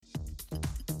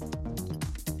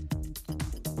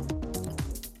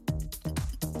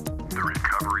the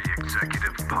Recovery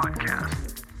Executive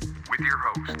Podcast with your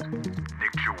host,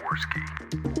 Nick Jaworski.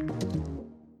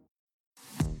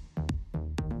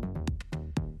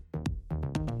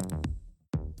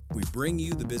 We bring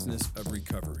you the business of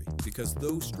recovery because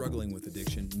those struggling with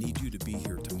addiction need you to be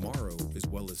here tomorrow as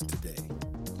well as today.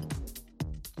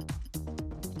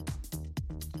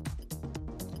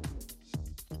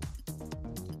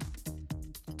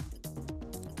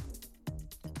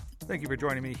 Thank you for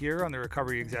joining me here on the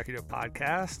Recovery Executive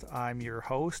Podcast. I'm your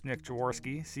host, Nick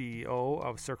Jaworski, CEO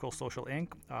of Circle Social Inc.,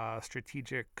 a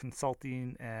strategic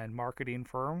consulting and marketing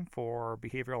firm for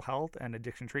behavioral health and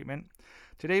addiction treatment.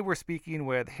 Today we're speaking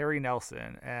with Harry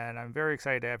Nelson, and I'm very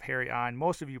excited to have Harry on.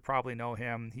 Most of you probably know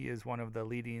him. He is one of the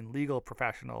leading legal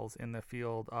professionals in the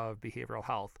field of behavioral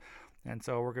health. And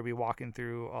so we're going to be walking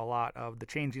through a lot of the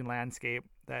changing landscape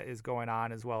that is going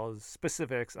on, as well as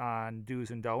specifics on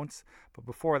do's and don'ts. But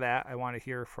before that, I want to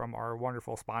hear from our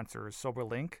wonderful sponsors,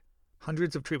 SoberLink.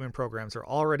 Hundreds of treatment programs are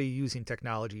already using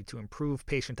technology to improve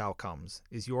patient outcomes.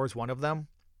 Is yours one of them?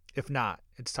 If not,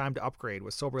 it's time to upgrade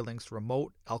with SoberLink's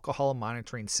remote alcohol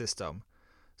monitoring system.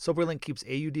 SoberLink keeps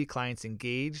AUD clients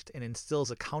engaged and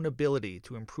instills accountability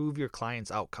to improve your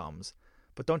clients' outcomes.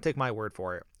 But don't take my word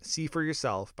for it. See for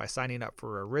yourself by signing up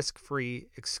for a risk-free,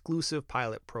 exclusive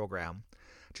pilot program.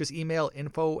 Just email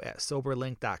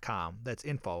info@soberlink.com. That's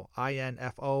info,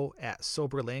 I-N-F-O,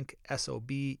 @soberlink,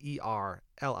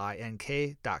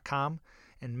 SOBERLINK.com,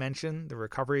 and mention the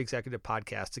Recovery Executive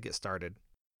Podcast to get started.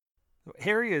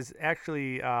 Harry is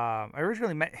actually, I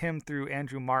originally met him through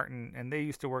Andrew Martin, and they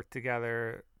used to work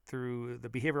together through the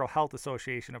Behavioral Health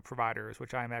Association of Providers,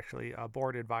 which I'm actually a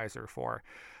board advisor for.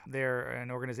 They're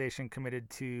an organization committed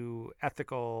to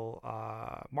ethical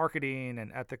marketing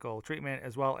and ethical treatment,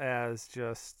 as well as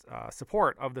just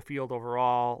support of the field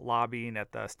overall, lobbying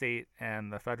at the state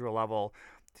and the federal level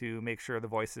to make sure the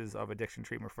voices of addiction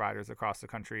treatment providers across the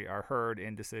country are heard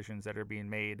in decisions that are being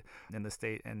made in the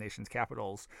state and nation's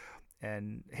capitals.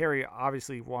 And Harry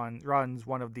obviously runs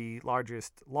one of the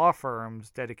largest law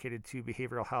firms dedicated to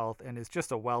behavioral health and is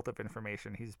just a wealth of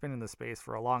information. He's been in the space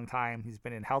for a long time. He's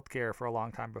been in healthcare for a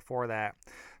long time before that.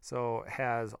 So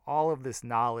has all of this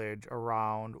knowledge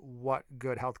around what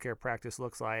good healthcare practice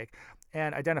looks like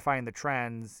and identifying the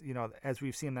trends, as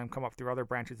we've seen them come up through other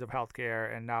branches of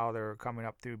healthcare, and now they're coming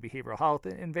up through behavioral health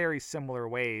in very similar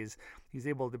ways. He's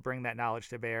able to bring that knowledge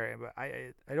to bear. But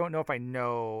I don't know if I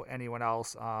know anyone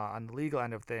else on the legal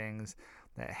end of things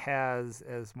that has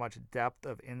as much depth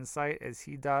of insight as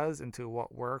he does into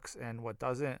what works and what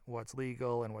doesn't, what's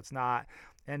legal and what's not,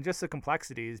 and just the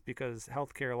complexities, because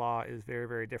healthcare law is very,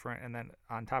 very different. And then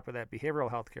on top of that, behavioral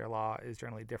healthcare law is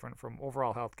generally different from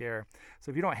overall healthcare.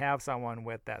 So if you don't have someone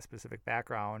with that specific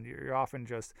background, you're often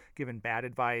just given bad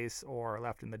advice or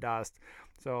left in the dust.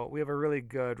 So we have a really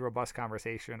good, robust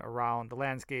conversation around the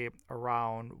landscape,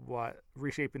 around what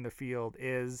reshaping the field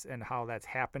is and how that's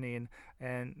happening,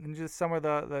 and just some of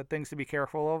the things to be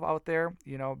careful of out there,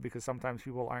 because sometimes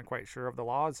people aren't quite sure of the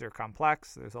laws. They're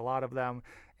complex. There's a lot of them,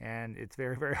 and it's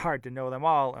very, very hard to know them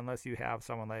all unless you have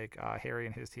someone like Harry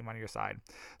and his team on your side.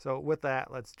 So with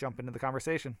that, let's jump into the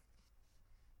conversation.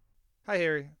 Hi,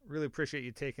 Harry. Really appreciate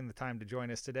you taking the time to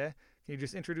join us today. Can you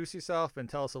just introduce yourself and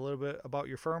tell us a little bit about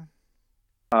your firm?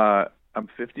 I'm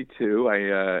 52.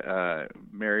 I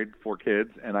married 4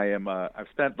 kids, and I've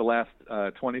spent the last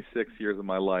 26 years of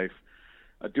my life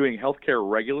doing healthcare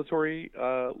regulatory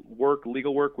work,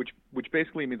 legal work, which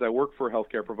basically means I work for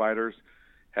healthcare providers,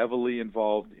 heavily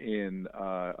involved in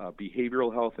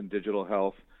behavioral health and digital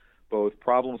health, both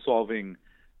problem solving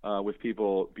with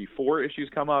people before issues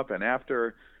come up and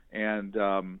after. And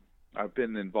I've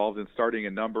been involved in starting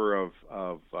a number of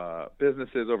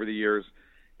businesses over the years,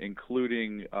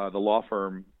 including the law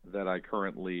firm that I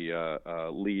currently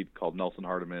lead called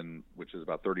Nelson-Hardiman, which is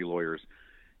about 30 lawyers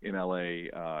in LA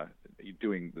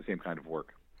doing the same kind of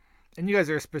work. And you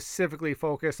guys are specifically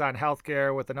focused on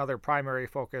healthcare with another primary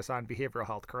focus on behavioral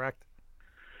health, correct?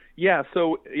 Yeah.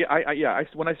 So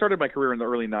when I started my career in the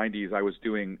early 90s, I was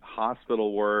doing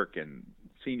hospital work and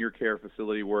senior care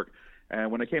facility work.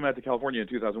 And when I came out to California in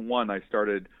 2001, I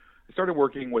started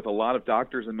working with a lot of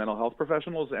doctors and mental health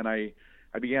professionals, and I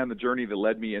began the journey that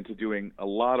led me into doing a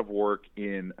lot of work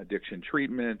in addiction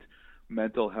treatment,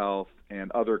 mental health,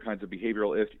 and other kinds of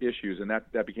behavioral issues, and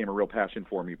that became a real passion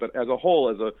for me. But as a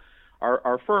whole,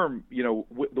 our firm,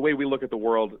 the way we look at the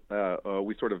world,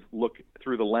 we sort of look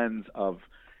through the lens of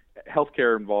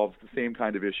healthcare involves the same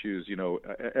kind of issues.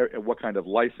 What kind of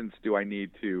license do I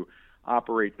need to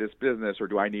operate this business, or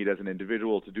do I need as an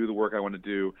individual to do the work I want to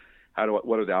do?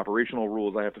 What are the operational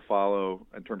rules I have to follow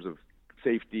in terms of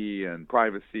safety and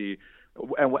privacy?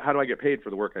 and how do I get paid for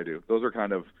the work I do? Those are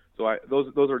kind of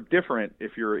those are different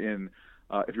if you're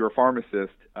a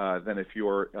pharmacist than if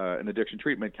you're an addiction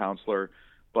treatment counselor,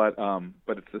 but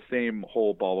it's the same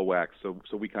whole ball of wax. So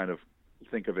we kind of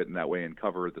think of it in that way and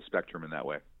cover the spectrum in that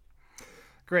way.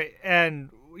 Great. And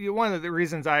one of the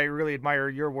reasons I really admire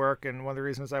your work, and one of the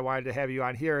reasons I wanted to have you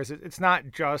on here, is it's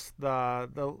not just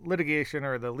the litigation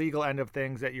or the legal end of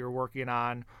things that you're working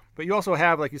on, but you also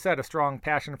have, like you said, a strong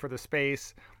passion for the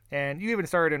space. And you even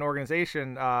started an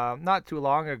organization not too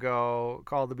long ago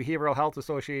called the Behavioral Health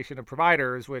Association of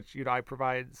Providers, which I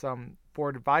provide some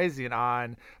board advising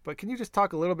on. But can you just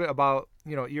talk a little bit about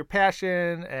your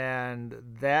passion and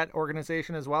that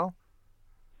organization as well?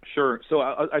 Sure. So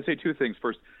I'd say two things.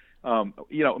 First,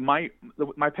 my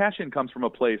passion comes from a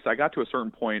place. I got to a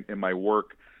certain point in my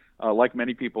work, like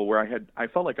many people, where I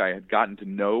felt like I had gotten to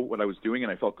know what I was doing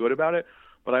and I felt good about it,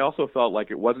 but I also felt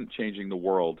like it wasn't changing the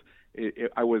world.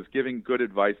 I was giving good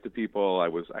advice to people.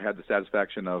 I had the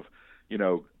satisfaction of,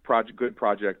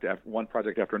 one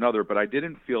project after another, but I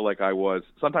didn't feel like I was.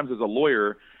 Sometimes as a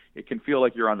lawyer, it can feel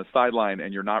like you're on the sideline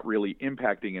and you're not really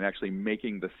impacting and actually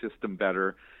making the system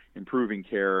better, improving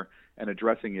care and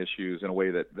addressing issues in a way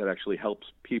that actually helps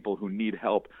people who need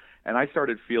help. And I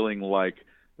started feeling like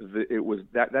it was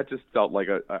that just felt like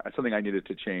something I needed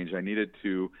to change.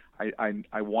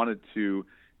 I wanted to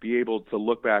be able to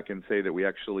look back and say that we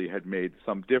actually had made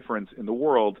some difference in the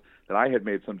world, that I had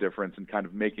made some difference in kind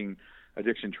of making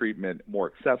addiction treatment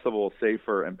more accessible,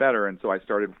 safer, and better. And so I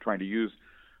started trying to use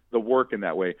the work in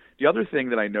that way. The other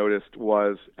thing that I noticed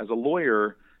was, as a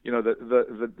lawyer,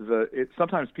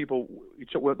 sometimes people,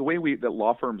 the way that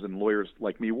law firms and lawyers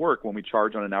like me work, when we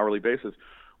charge on an hourly basis,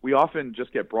 we often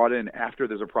just get brought in after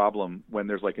there's a problem, when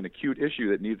there's like an acute issue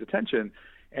that needs attention.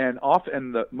 And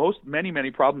often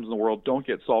many problems in the world don't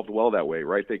get solved well that way,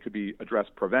 right? They could be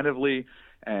addressed preventively,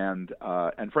 and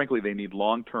frankly, they need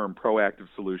long-term proactive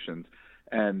solutions.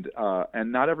 And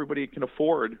not everybody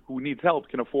who needs help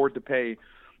can afford to pay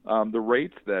the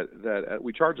rates that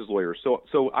we charge as lawyers.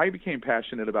 So I became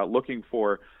passionate about looking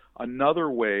for another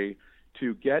way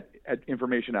to get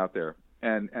information out there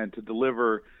and to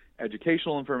deliver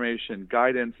educational information,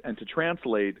 guidance, and to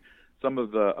translate some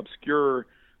of the obscure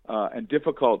and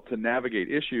difficult to navigate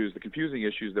issues, the confusing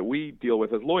issues that we deal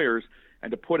with as lawyers,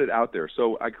 and to put it out there.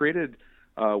 So I created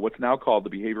what's now called the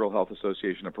Behavioral Health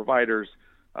Association of Providers.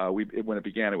 When it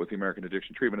began, it was the American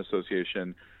Addiction Treatment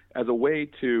Association, as a way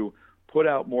to put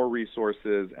out more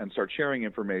resources and start sharing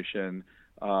information,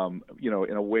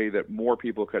 in a way that more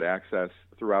people could access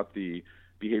throughout the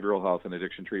behavioral health and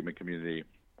addiction treatment community.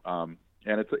 And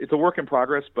it's a work in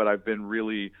progress, but I've been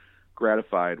really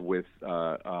gratified with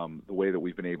the way that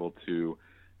we've been able to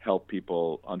help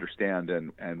people understand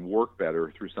and work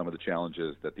better through some of the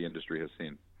challenges that the industry has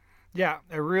seen. Yeah,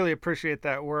 I really appreciate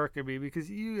that work, Abhi, because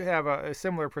you have a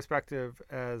similar perspective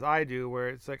as I do, where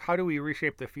it's like, how do we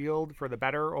reshape the field for the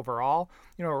better overall?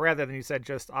 Rather than, you said,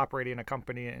 just operating a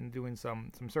company and doing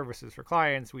some services for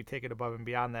clients, we take it above and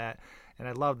beyond that. And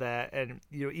I love that. And,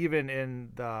 even in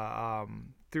the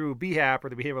through BHAP, or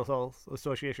the Behavioral Health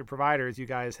Association Providers, you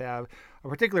guys have a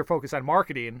particular focus on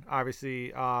marketing,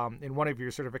 obviously, in one of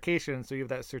your certifications. So you have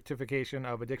that certification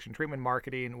of addiction treatment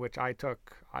marketing, which I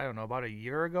took, about a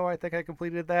year ago. I think I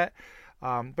completed that.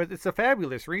 But it's a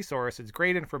fabulous resource. It's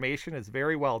great information. It's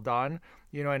very well done,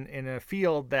 in a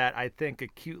field that I think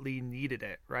acutely needed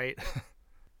it, right?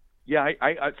 Yeah,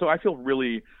 so I feel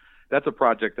really, that's a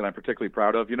project that I'm particularly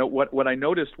proud of. What I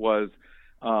noticed was,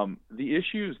 the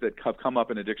issues that have come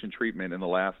up in addiction treatment in the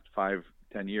last 5-10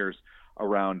 years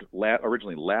around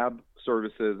originally lab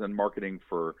services and marketing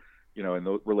for, and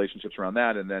those relationships around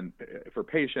that, and then for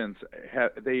patients,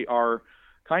 they are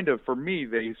kind of, for me,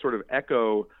 they sort of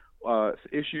echo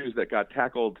issues that got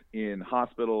tackled in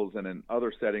hospitals and in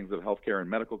other settings of healthcare and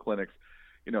medical clinics,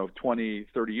 20,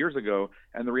 30 years ago.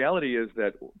 And the reality is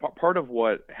that part of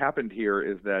what happened here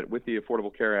is that with the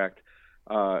Affordable Care Act,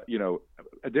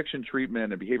 addiction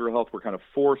treatment and behavioral health were kind of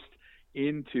forced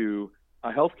into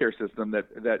a healthcare system that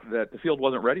the field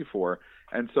wasn't ready for.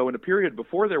 And so in a period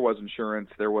before there was insurance,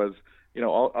 there was,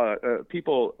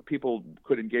 people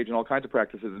could engage in all kinds of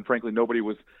practices, and frankly, nobody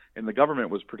was in the government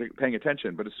was paying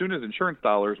attention. But as soon as insurance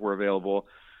dollars were available,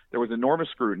 there was enormous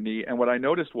scrutiny. And what I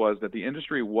noticed was that the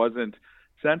industry wasn't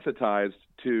sensitized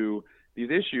to these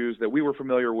issues that we were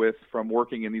familiar with from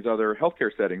working in these other healthcare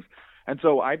settings. And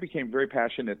so I became very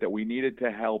passionate that we needed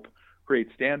to help create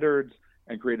standards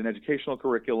and create an educational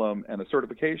curriculum and a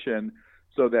certification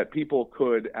so that people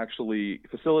could actually,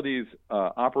 facilities,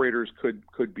 operators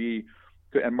could be,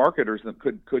 and marketers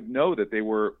could know that they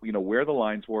were, where the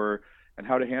lines were and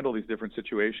how to handle these different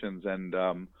situations. And,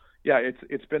 Yeah,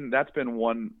 that's been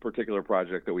one particular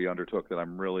project that we undertook that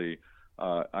I'm really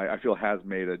I feel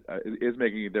is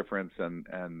making a difference, and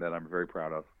that I'm very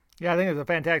proud of. Yeah, I think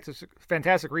it's a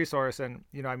fantastic resource, and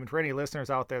I mean, for any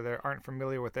listeners out there that aren't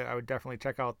familiar with it, I would definitely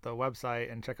check out the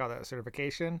website and check out that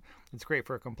certification. It's great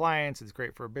for compliance, it's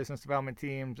great for business development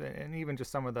teams, and even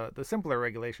just some of the simpler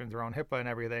regulations around HIPAA and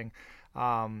everything.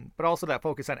 But also that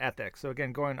focus on ethics. So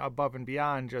again, going above and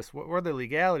beyond just what are the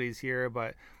legalities here,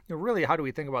 but really, how do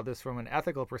we think about this from an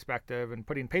ethical perspective and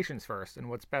putting patients first and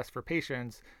what's best for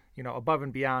patients, above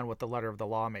and beyond what the letter of the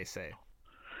law may say.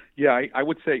 Yeah, I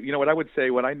would say, what I would say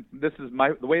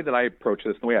the way that I approach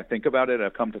this, the way I think about it,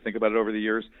 I've come to think about it over the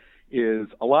years, is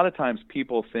a lot of times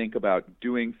people think about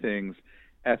doing things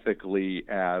ethically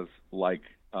as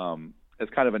as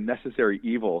kind of a necessary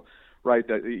evil, right?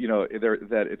 That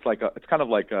that it's kind of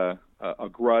like a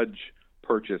grudge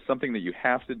purchase, something that you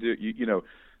have to do,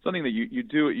 something that you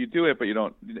do it, but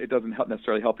it doesn't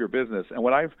necessarily help your business. And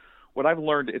what I've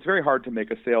learned, it's very hard to make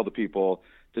a sale to people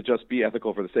to just be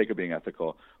ethical for the sake of being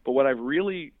ethical. But what I've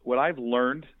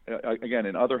learned, again,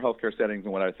 in other healthcare settings,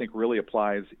 and what I think really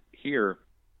applies here,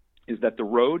 is that the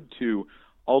road to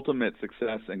ultimate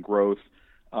success and growth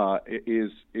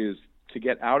is to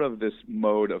get out of this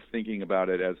mode of thinking about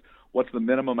it as what's the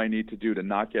minimum I need to do to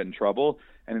not get in trouble,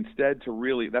 and instead to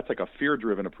really, that's like a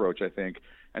fear-driven approach, I think,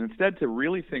 and instead to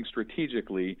really think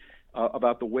strategically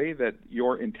about the way that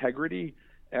your integrity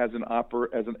as an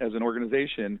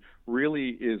organization really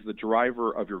is the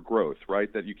driver of your growth,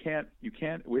 right? That you can't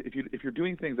if you're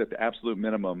doing things at the absolute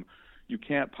minimum, you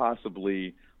can't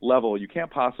possibly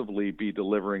be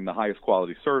delivering the highest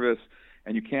quality service,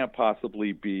 and you can't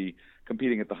possibly be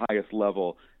competing at the highest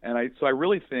level. And I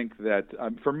really think that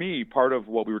for me, part of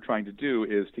what we were trying to do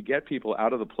is to get people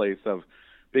out of the place of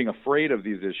being afraid of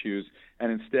these issues,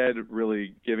 and instead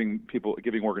really giving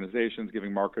organizations,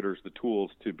 giving marketers the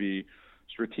tools to be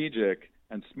strategic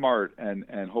and smart,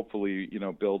 and hopefully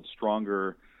build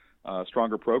stronger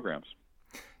programs.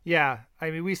 Yeah,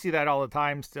 I mean, we see that all the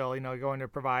time still, going to a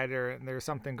provider and there's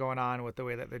something going on with the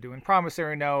way that they're doing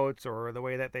promissory notes or the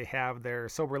way that they have their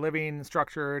sober living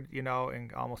structured, in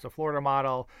almost a Florida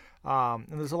model.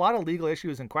 And there's a lot of legal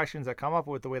issues and questions that come up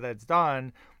with the way that it's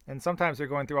done. And sometimes they're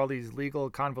going through all these legal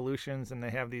convolutions, and they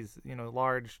have these,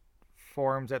 large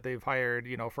forms that they've hired,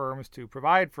 firms to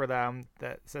provide for them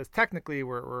that says technically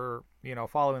we're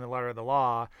following the letter of the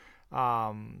law.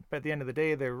 But at the end of the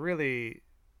day, they're really,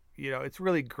 it's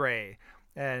really gray.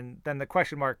 And then the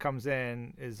question mark comes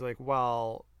in is like,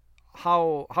 well,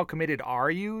 how committed are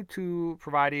you to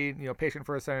providing, patient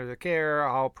first centered of care?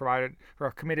 How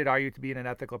committed are you to being an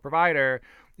ethical provider?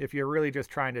 If you're really just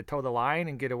trying to toe the line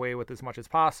and get away with as much as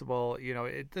possible,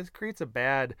 it just creates a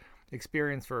bad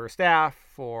experience for staff,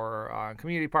 for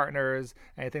community partners,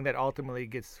 and I think that ultimately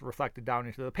gets reflected down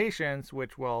into the patients,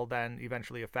 which will then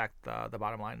eventually affect the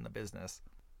bottom line in the business.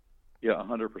 Yeah,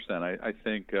 100%. I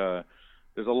think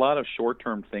there's a lot of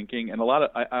short-term thinking, and a lot of,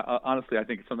 honestly, I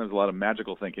think sometimes a lot of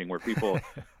magical thinking where people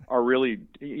are really,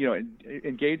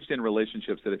 engaged in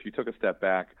relationships that if you took a step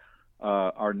back,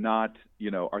 are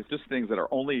just things that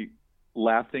are only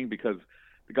lasting because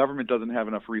the government doesn't have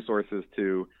enough resources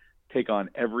to take on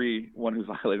everyone who's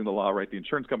violating the law, right? The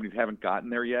insurance companies haven't gotten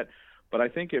there yet. But I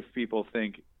think if people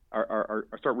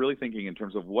start really thinking in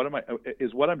terms of what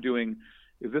I'm doing,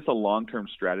 is this a long-term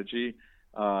strategy?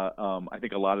 I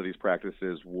think a lot of these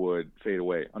practices would fade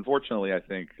away. Unfortunately, I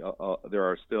think there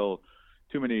are still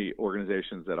too many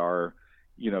organizations that are,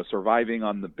 surviving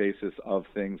on the basis of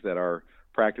things that are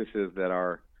practices that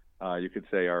are, you could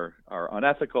say, are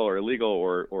unethical or illegal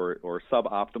or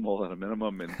suboptimal at a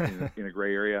minimum in a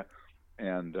gray area.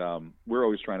 And we're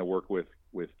always trying to work with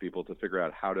people to figure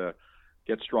out how to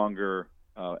get stronger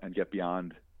and get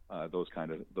beyond those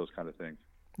kind of things.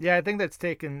 Yeah, I think that's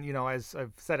taken, as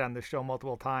I've said on the show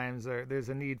multiple times, there's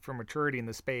a need for maturity in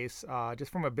the space,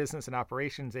 just from a business and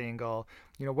operations angle,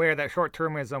 where that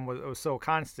short-termism was so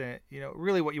constant.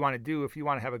 Really what you want to do if you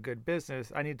want to have a good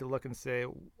business, I need to look and say,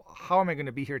 how am I going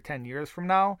to be here 10 years from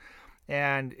now?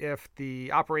 And if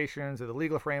the operations or the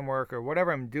legal framework or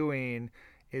whatever I'm doing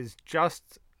is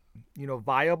just,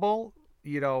 viable,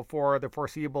 for the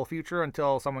foreseeable future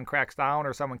until someone cracks down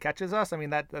or someone catches us, I mean,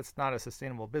 that's not a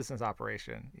sustainable business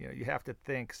operation. You have to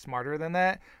think smarter than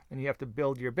that, and you have to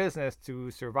build your business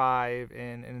to survive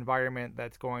in an environment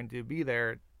that's going to be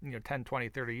there, 10, 20,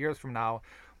 30 years from now.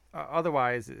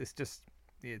 Otherwise, it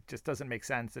just doesn't make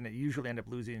sense, and it usually end up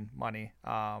losing money,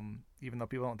 even though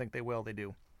people don't think they will, they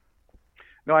do.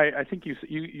 No, I think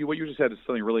you what you just said is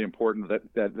something really important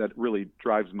that really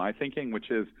drives my thinking, which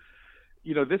is,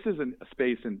 this is a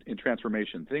space in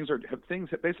transformation. Things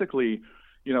basically,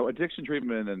 addiction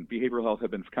treatment and behavioral health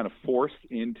have been kind of forced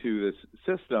into this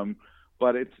system,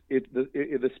 but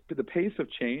the pace of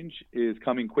change is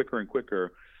coming quicker and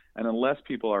quicker, and unless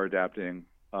people are adapting,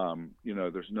 you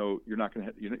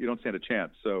don't stand a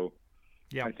chance. So,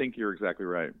 yeah, I think you're exactly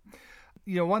right.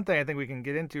 One thing I think we can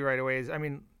get into right away is,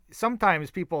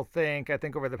 sometimes people think, I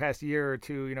think over the past year or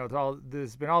two,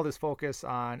 there's been all this focus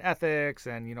on ethics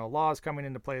and, laws coming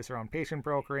into place around patient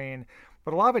brokering,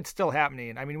 but a lot of it's still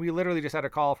happening. We literally just had a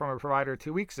call from a provider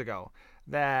 2 weeks ago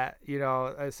that,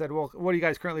 I said, well, what are you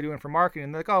guys currently doing for marketing?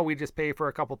 And they're like, oh, we just pay for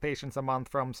a couple patients a month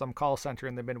from some call center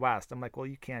in the Midwest. I'm like, well,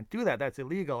 you can't do that. That's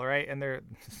illegal, right?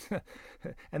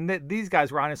 And these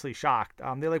guys were honestly shocked.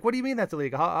 They're like, what do you mean that's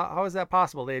illegal? How is that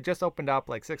possible? They had just opened up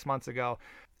like 6 months ago.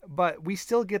 But we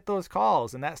still get those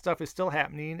calls, and that stuff is still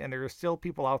happening, and there are still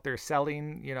people out there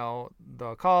selling,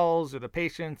 the calls or the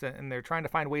patients, and they're trying to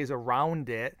find ways around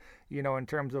it, in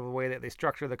terms of the way that they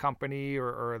structure the company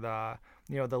or the,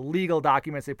 the legal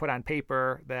documents they put on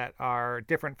paper that are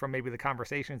different from maybe the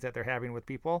conversations that they're having with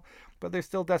people. But there's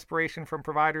still desperation from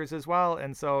providers as well,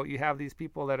 and so you have these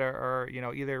people that are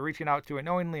either reaching out to it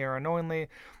knowingly or unknowingly.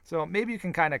 So maybe you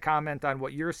can kind of comment on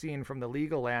what you're seeing from the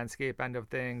legal landscape end of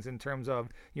things in terms of,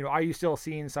 are you still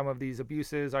seeing some of these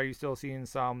abuses? Are you still seeing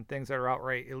some things that are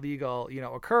outright illegal,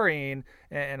 occurring?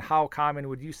 And how common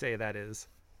would you say that is?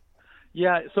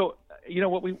 Yeah. So,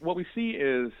 what we see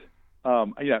is,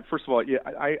 first of all,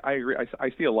 I agree. I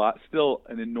see still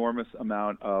an enormous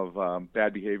amount of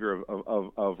bad behavior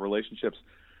of relationships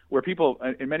where people,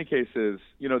 in many cases,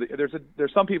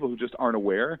 there's some people who just aren't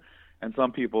aware, and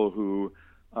some people who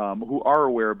are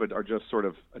aware but are just sort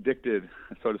of addicted,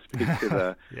 so to speak,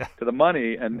 to the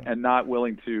money and not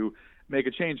willing to make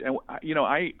a change. And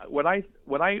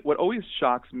what always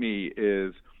shocks me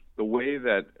is the way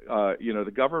that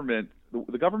the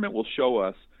government will show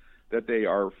us that they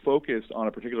are focused on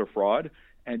a particular fraud,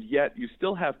 and yet you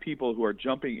still have people who are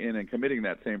jumping in and committing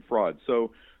that same fraud.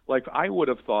 So, like, I would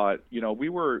have thought,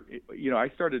 I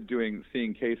started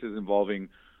seeing cases involving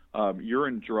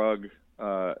urine drug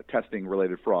testing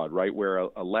related fraud, right, where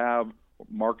a lab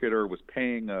marketer was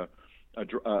paying a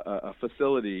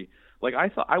facility. Like,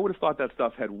 I would have thought that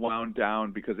stuff had wound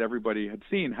down because everybody had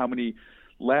seen how many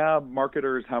lab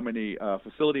marketers, how many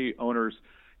facility owners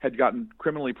had gotten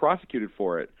criminally prosecuted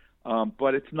for it.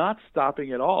 But it's not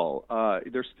stopping at all.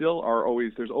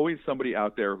 There's always somebody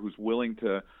out there who's willing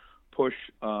to push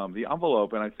the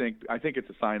envelope, and I think it's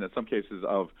a sign that some cases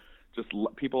of just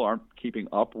people aren't keeping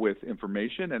up with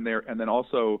information, and then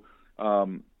also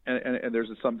there's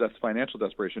some financial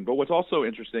desperation. But what's also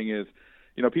interesting is,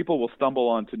 people will stumble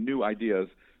onto new ideas.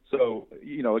 So,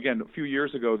 again, a few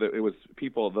years ago, that it was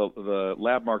people, the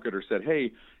lab marketer said,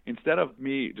 hey, instead of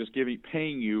me just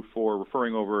paying you for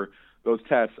referring over those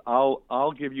tests,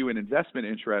 I'll give you an investment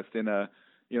interest in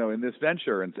in this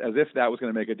venture, and as if that was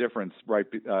going to make a difference, right?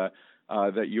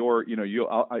 That you're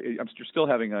still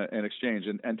having an exchange.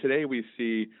 And today we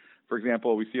see, for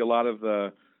example, a lot of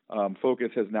the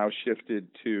focus has now shifted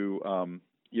to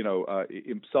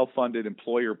self-funded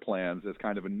employer plans as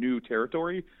kind of a new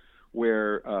territory,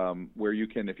 where you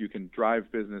can, if you can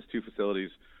drive business to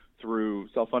facilities through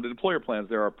self-funded employer plans,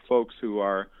 there are folks who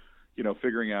are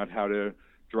figuring out how to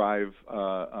drive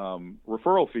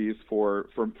referral fees for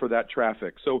that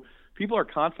traffic. So people are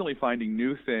constantly finding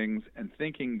new things and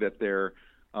thinking that they're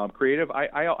creative.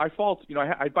 I fault,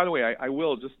 by the way, I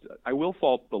will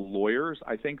fault the lawyers.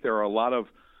 I think there are a lot of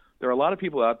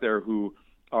people out there who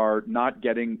are not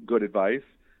getting good advice,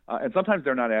 and sometimes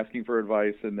they're not asking for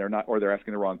advice, and they're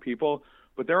asking the wrong people.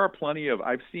 But there are plenty of,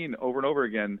 I've seen over and over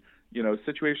again,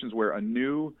 situations where a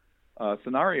new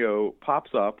scenario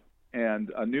pops up,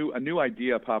 and a new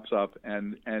idea pops up,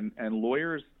 and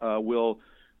lawyers will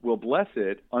bless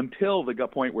it until the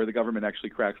point where the government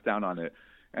actually cracks down on it.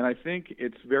 And I think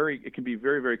it can be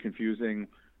very, very confusing.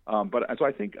 But so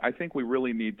I think we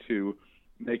really need to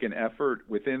make an effort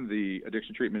within the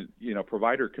addiction treatment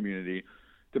provider community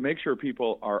to make sure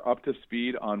people are up to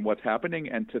speed on what's happening,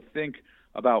 and to think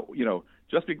about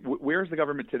where's the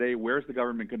government today, where's the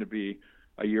government going to be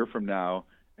a year from now.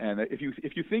 And if you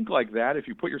think like that, if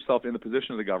you put yourself in the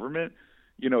position of the government,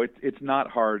 it's not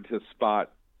hard to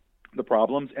spot the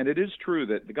problems. And it is true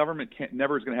that the government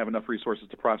never is going to have enough resources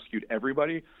to prosecute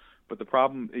everybody. But the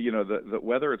problem,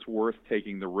 whether it's worth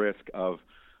taking the risk of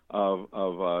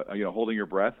holding your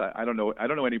breath, I don't know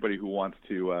anybody who wants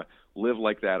to live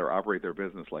like that or operate their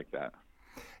business like that.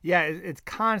 Yeah, it's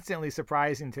constantly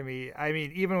surprising to me. I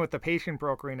mean, even with the patient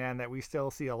brokering end that we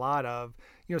still see a lot of,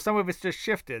 some of it's just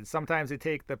shifted. Sometimes they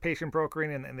take the patient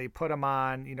brokering and they put them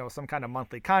on, some kind of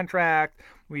monthly contract.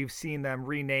 We've seen them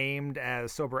renamed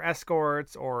as sober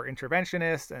escorts or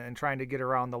interventionists and trying to get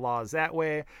around the laws that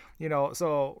way.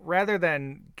 So rather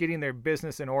than getting their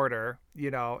business in order,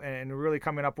 and really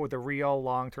coming up with a real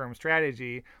long-term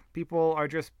strategy, people are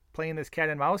just playing this cat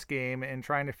and mouse game and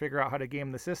trying to figure out how to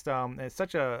game the system. And it's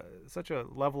such a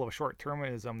level of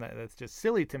short-termism that's just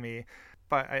silly to me.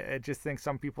 But I just think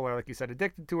some people are, like you said,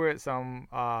 addicted to it. Some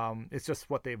it's just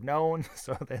what they've known,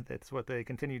 so that's what they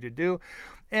continue to do.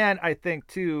 And I think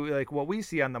too, like what we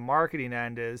see on the marketing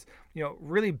end is,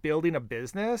 really building a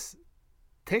business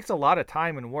takes a lot of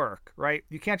time and work, right?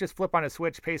 You can't just flip on a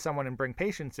switch, pay someone, and bring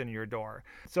patients in your door.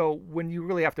 So when you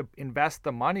really have to invest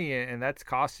the money and that's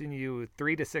costing you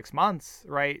 3 to 6 months,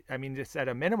 right? I mean, just at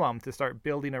a minimum to start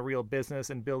building a real business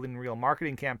and building real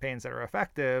marketing campaigns that are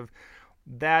effective,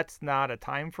 that's not a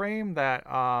time frame that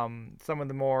some of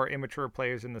the more immature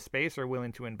players in the space are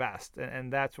willing to invest.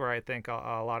 And that's where I think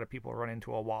a lot of people run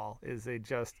into a wall, is they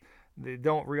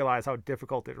don't realize how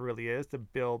difficult it really is to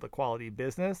build a quality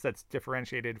business that's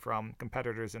differentiated from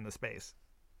competitors in the space.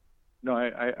 No,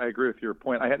 I agree with your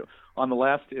point. I had on the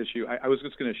last issue, I was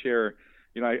just going to share,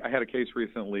 I had a case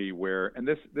recently where, and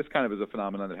this kind of is a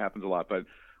phenomenon that happens a lot, but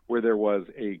where there was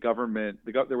a government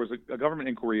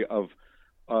inquiry of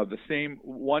the same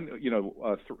one,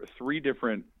 three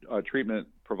different treatment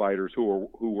providers who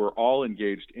were all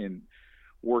engaged in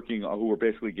working, who were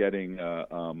basically getting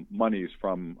monies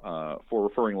from for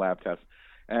referring lab tests,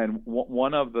 and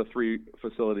one of the three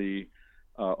facility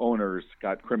owners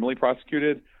got criminally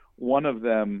prosecuted. One of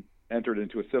them entered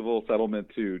into a civil settlement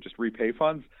to just repay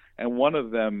funds, and one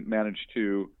of them managed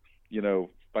to,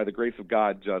 by the grace of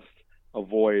God, just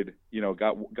avoid,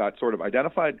 got sort of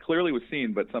identified, clearly was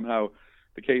seen, but somehow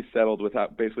the case settled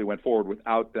basically went forward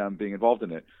without them being involved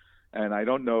in it. And I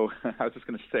don't know, I was just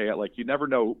going to say it, like, you never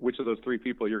know which of those three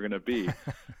people you're going to be.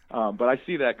 But I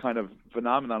see that kind of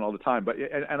phenomenon all the time. But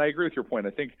and I agree with your point.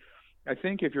 I think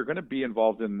if you're going to be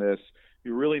involved in this,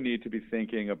 you really need to be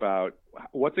thinking about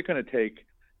what's it going to take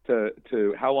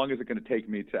to how long is it going to take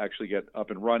me to actually get up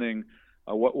and running?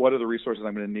 What are the resources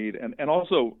I'm going to need? And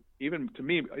also, even to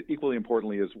me, equally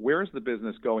importantly, is where is the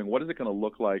business going? What is it going to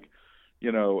look like,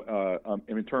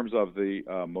 in terms of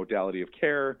the modality of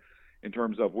care, in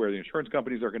terms of where the insurance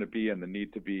companies are going to be and the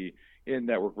need to be in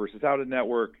network versus out of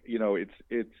network.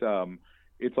 It's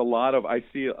a lot of, I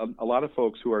see a lot of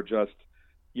folks who are just,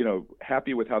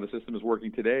 happy with how the system is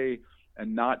working today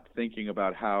and not thinking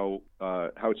about how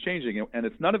it's changing. And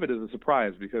none of it is a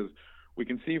surprise, because we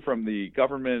can see from the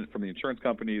government, from the insurance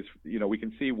companies, we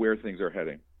can see where things are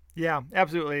heading. Yeah,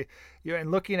 absolutely.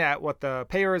 And looking at what the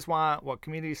payers want, what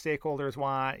community stakeholders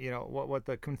want, what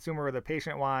the consumer or the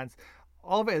patient wants,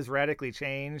 all of it has radically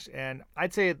changed. And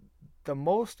I'd say the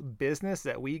most business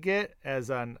that we get as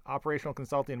an operational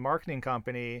consulting marketing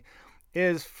company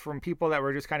is from people that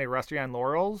were just kind of resting on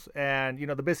laurels. And,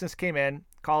 the business came in,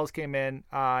 calls came in,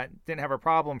 didn't have a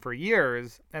problem for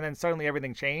years. And then suddenly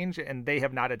everything changed and they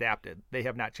have not adapted. They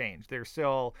have not changed. They're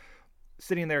still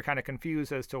sitting there kind of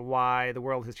confused as to why the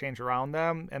world has changed around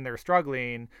them, and they're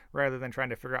struggling rather than trying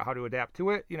to figure out how to adapt to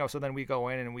it. So then we go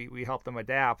in and we help them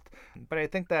adapt. But I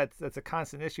think that's a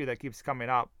constant issue that keeps coming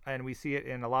up, and we see it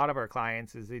in a lot of our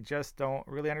clients, is they just don't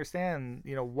really understand,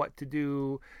 what to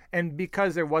do. And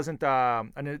because there wasn't a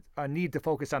need to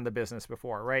focus on the business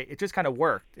before, right? It just kind of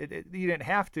worked. You didn't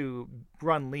have to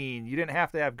run lean. You didn't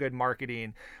have to have good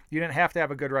marketing. You didn't have to have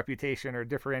a good reputation or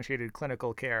differentiated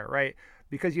clinical care, right?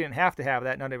 Because you didn't have to have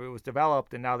that, none of it was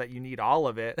developed, and now that you need all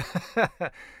of it,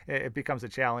 it becomes a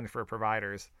challenge for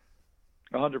providers.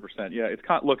 100%. Yeah, it's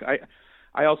look.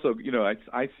 I also,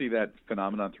 I see that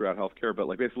phenomenon throughout healthcare, but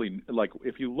basically,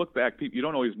 if you look back, you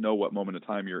don't always know what moment of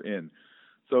time you're in.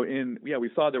 So we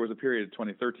saw there was a period of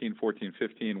 2013, 14,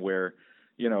 15 where,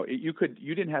 you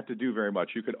didn't have to do very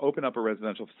much. You could open up a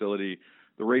residential facility.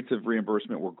 The rates of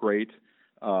reimbursement were great.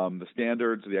 The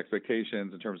standards, the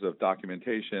expectations in terms of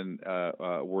documentation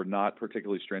were not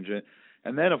particularly stringent.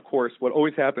 And then, of course, what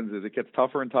always happens is it gets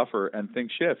tougher and tougher, and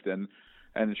things shift, and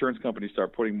insurance companies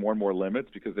start putting more and more limits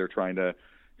because they're trying to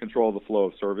control the flow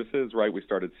of services, right? We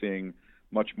started seeing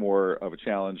much more of a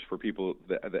challenge for people,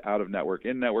 the out-of-network,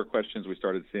 in-network questions. We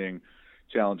started seeing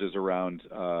challenges around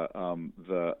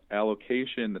the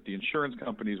allocation that the insurance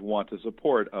companies want to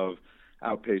support of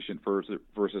outpatient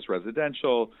versus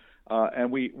residential.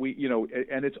 And we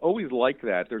and it's always like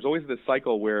that. There's always this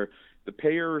cycle where the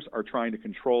payers are trying to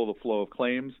control the flow of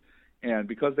claims, and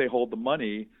because they hold the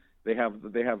money, they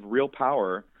have real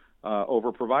power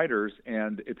over providers,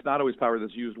 and it's not always power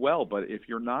that's used well. But if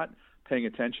you're not paying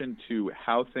attention to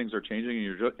how things are changing,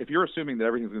 and if you're assuming that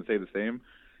everything's going to stay the same,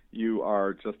 you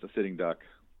are just a sitting duck.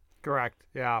 Correct.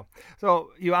 Yeah.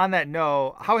 So on that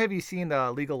note, how have you seen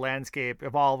the legal landscape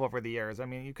evolve over the years? I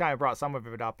mean, you kind of brought some of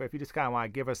it up, but if you just kind of want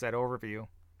to give us that overview.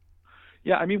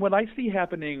 Yeah, I mean, what I see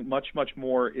happening much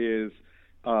more is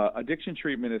addiction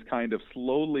treatment is kind of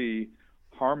slowly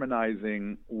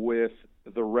harmonizing with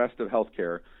the rest of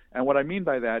healthcare. And what I mean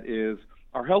by that is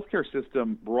our healthcare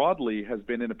system broadly has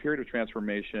been in a period of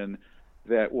transformation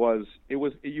that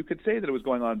you could say that it was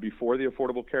going on before the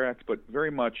Affordable Care Act, but very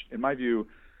much, in my view,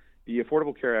 the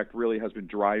Affordable Care Act really has been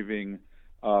driving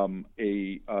some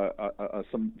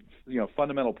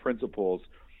fundamental principles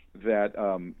that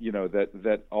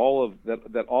that all of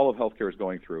healthcare is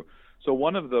going through. So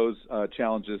one of those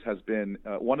challenges has been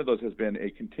a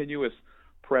continuous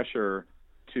pressure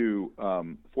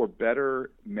for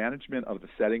better management of the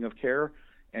setting of care,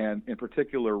 and in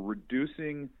particular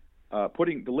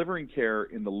delivering care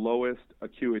in the lowest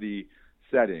acuity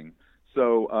setting.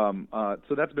 So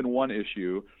that's been one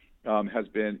issue. Has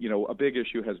been a big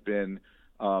issue has been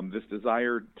this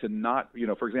desire to not,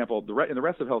 for example, in the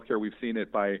rest of healthcare, we've seen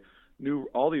it by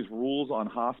all these rules on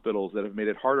hospitals that have made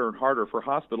it harder and harder for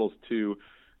hospitals to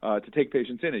take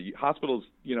patients in. Hospitals,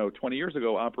 20 years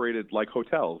ago operated like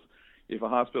hotels. If a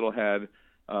hospital had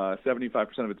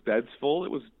 75% of its beds full,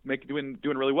 it was doing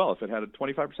really well. If it had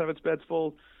 25% of its beds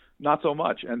full, not so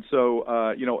much. And so,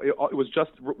 it was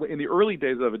just in the early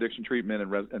days of addiction treatment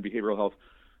and behavioral health.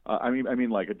 I mean,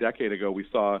 like a decade ago, we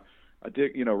saw,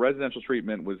 residential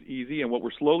treatment was easy, and what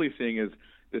we're slowly seeing is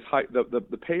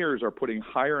the payers are putting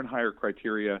higher and higher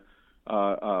criteria,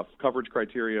 coverage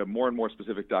criteria, more and more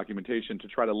specific documentation to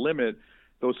try to limit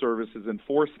those services and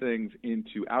force things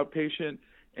into outpatient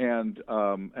and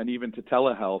even to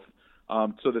telehealth,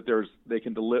 so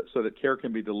that care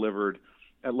can be delivered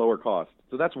at lower cost.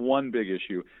 So that's one big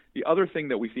issue. The other thing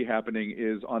that we see happening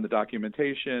is on the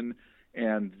documentation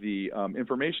and the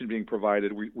information being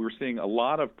provided. We're seeing a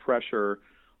lot of pressure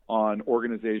on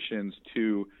organizations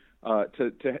to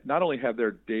not only have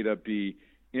their data be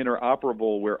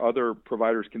interoperable where other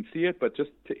providers can see it, but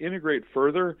just to integrate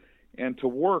further and to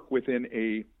work within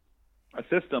a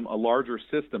larger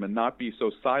system, and not be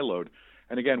so siloed.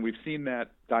 And again, we've seen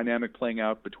that dynamic playing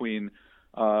out between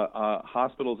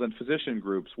hospitals and physician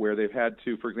groups, where they've had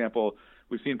to, for example,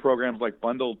 we've seen programs like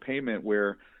bundled payment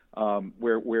where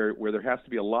there has to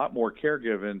be a lot more care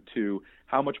given to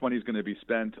how much money is going to be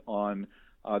spent on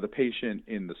the patient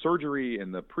in the surgery,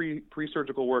 in the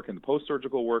pre-surgical work, and the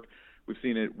post-surgical work. We've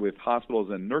seen it with hospitals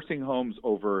and nursing homes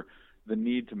over the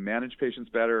need to manage patients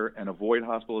better and avoid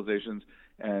hospitalizations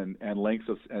and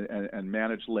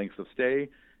manage lengths of stay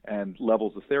and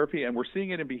levels of therapy. And we're seeing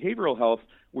it in behavioral health.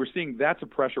 We're seeing that's a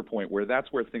pressure point where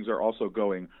that's where things are also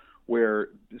going, where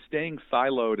staying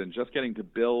siloed and just getting to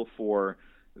bill for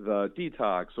the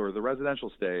detox or the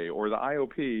residential stay or the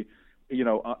IOP,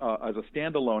 as a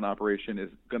standalone operation is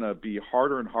going to be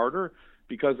harder and harder,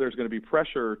 because there's going to be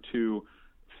pressure to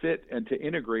fit and to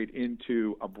integrate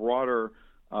into a broader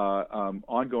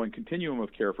ongoing continuum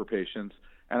of care for patients.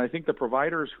 And I think the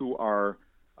providers who are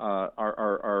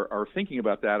thinking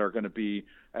about that are going to be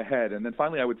ahead. And then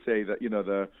finally, I would say that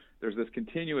there's this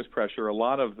continuous pressure. A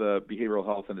lot of the behavioral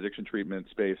health and addiction treatment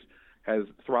space has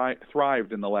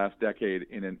thrived in the last decade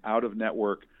in an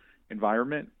out-of-network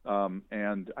environment,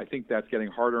 and I think that's getting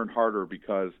harder and harder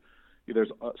because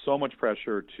there's so much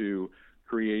pressure to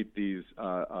create these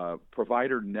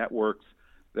provider networks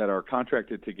that are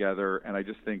contracted together, and I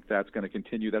just think that's going to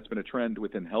continue. That's been a trend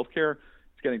within healthcare.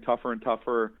 It's getting tougher and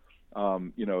tougher.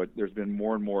 There's been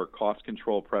more and more cost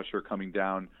control pressure coming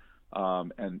down. I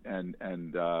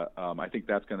think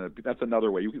that's another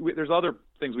way. There's other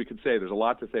things we could say. There's a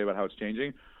lot to say about how it's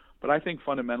changing, but I think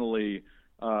fundamentally,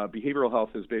 behavioral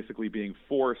health is basically being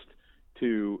forced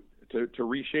to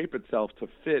reshape itself to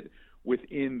fit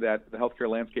within the healthcare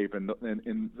landscape,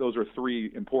 and those are three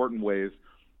important ways.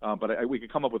 But we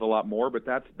could come up with a lot more. But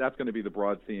that's going to be the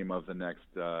broad theme of the next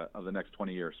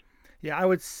 20 years. Yeah, I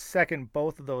would second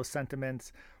both of those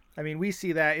sentiments. I mean, we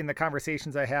see that in the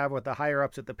conversations I have with the higher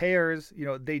ups at the payers.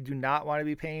 They do not want to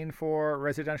be paying for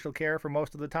residential care for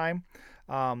most of the time.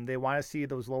 They want to see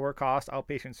those lower cost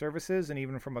outpatient services, and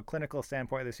even from a clinical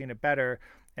standpoint, they're seeing it better.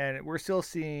 And we're still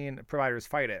seeing providers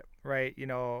fight it, right?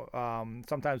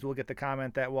 Sometimes we'll get the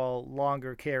comment that, well,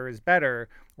 longer care is better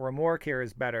or more care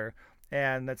is better.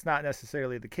 And that's not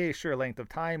necessarily the case. Sure, length of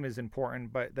time is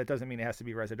important, but that doesn't mean it has to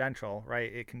be residential,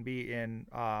 right? It can be in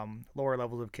lower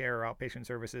levels of care or outpatient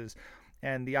services.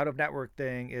 And the out-of-network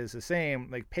thing is the same.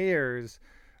 Like, payers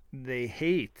they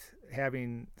hate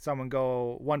having someone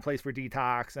go one place for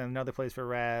detox and another place for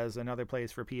res, another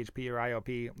place for PHP or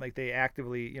IOP. Like they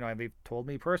actively, and they've told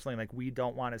me personally, like, we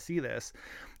don't want to see this.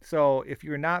 So if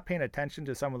you're not paying attention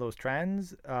to some of those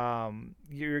trends,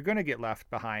 you're going to get left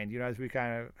behind. As we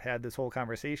kind of had this whole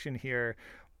conversation here,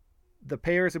 the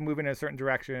payers are moving in a certain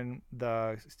direction,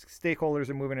 the stakeholders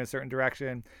are moving in a certain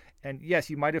direction, and yes,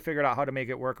 you might have figured out how to make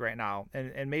it work right now,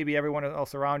 and maybe everyone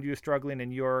else around you is struggling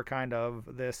and you're kind of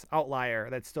this outlier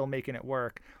that's still making it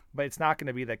work, but it's not going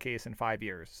to be the case in 5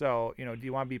 years. So, do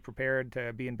you want to be prepared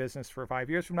to be in business for 5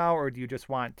 years from now, or do you just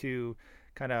want to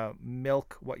kind of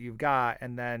milk what you've got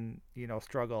and then,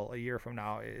 struggle a year from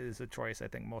now? Is a choice I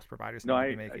think most providers need to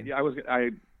be making. I was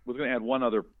going to add one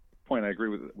other point. I agree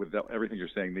with everything you're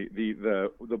saying. The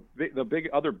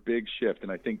other big shift,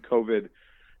 and I think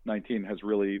COVID-19 has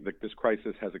really, this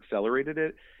crisis has accelerated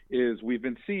it, is we've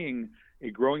been seeing a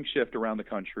growing shift around the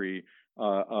country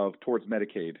towards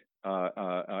Medicaid,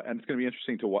 and it's going to be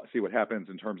interesting to see what happens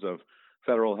in terms of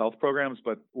federal health programs.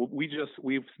 But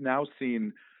we've now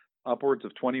seen upwards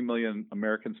of 20 million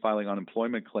Americans filing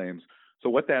unemployment claims. So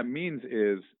what that means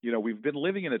is, we've been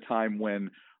living in a time when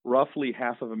roughly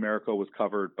half of America was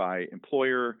covered by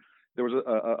employer. There was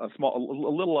a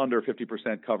little under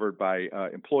 50% covered by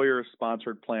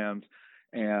employer-sponsored plans,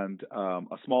 and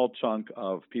a small chunk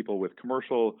of people with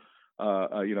commercial,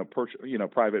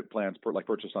 private plans like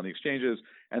purchased on the exchanges,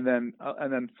 and then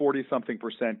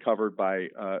 40-something% covered by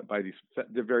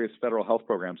the various federal health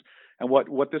programs. And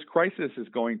what this crisis is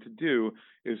going to do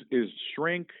is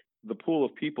shrink the pool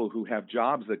of people who have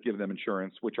jobs that give them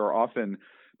insurance, which are often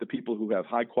the people who have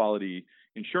high quality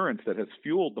insurance that has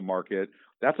fueled the market.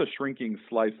 That's a shrinking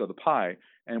slice of the pie,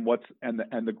 and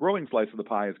the growing slice of the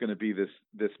pie is going to be this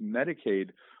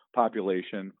Medicaid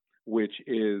population, which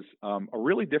is a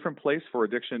really different place for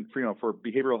addiction, for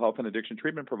behavioral health and addiction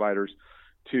treatment providers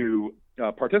to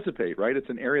participate. Right, it's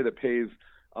an area that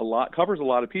covers a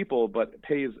lot of people, but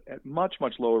pays at much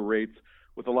lower rates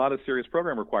with a lot of serious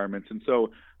program requirements. And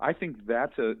so I think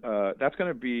that's going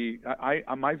to be.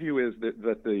 My view is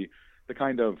that the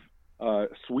kind of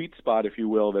sweet spot, if you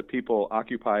will, that people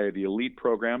occupy, the elite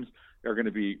programs, are going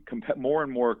to be more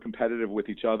and more competitive with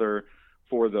each other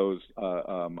for those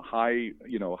high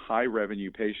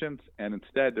revenue patients, and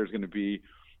instead there's going to be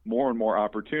more and more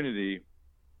opportunity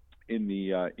in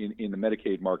the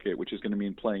Medicaid market, which is going to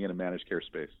mean playing in a managed care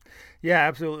space. Yeah,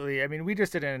 absolutely. I mean, we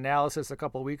just did an analysis a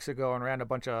couple of weeks ago and ran a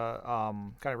bunch of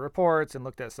kind of reports and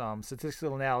looked at some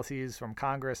statistical analyses from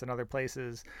Congress and other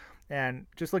places. And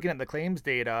just looking at the claims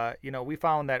data, we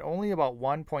found that only about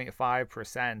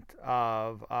 1.5%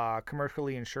 of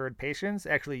commercially insured patients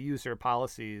actually use their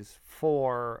policies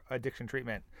for addiction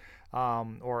treatment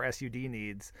or SUD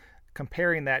needs.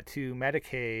 Comparing that to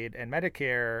Medicaid and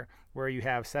Medicare, where you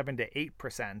have 7 to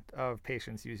 8% of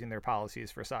patients using their policies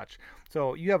for such.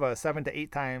 So you have a 7 to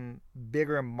 8 time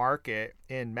bigger market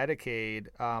in Medicaid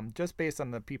just based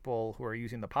on the people who are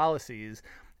using the policies.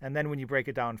 And then when you break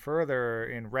it down further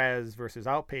in res versus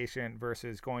outpatient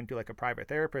versus going to like a private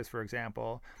therapist, for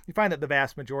example, you find that the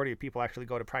vast majority of people actually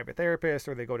go to private therapists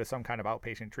or they go to some kind of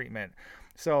outpatient treatment.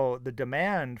 So the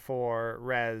demand for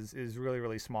res is really,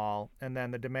 really small. And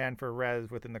then the demand for res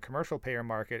within the commercial payer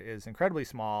market is incredibly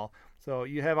small. So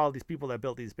you have all these people that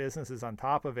built these businesses on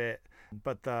top of it,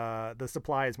 but the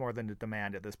supply is more than the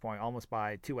demand at this point, almost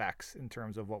by 2x in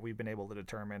terms of what we've been able to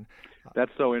determine. That's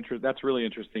so interesting. That's really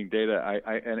interesting data.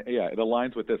 It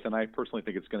aligns with this, and I personally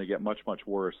think it's going to get much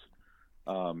worse. As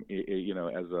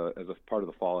a part of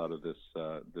the fallout of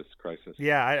this crisis.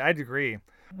 Yeah, I'd agree.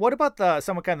 What about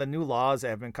some kind of the new laws that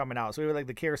have been coming out? So, like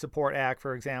the Care Support Act,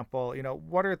 for example.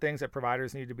 What are things that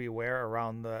providers need to be aware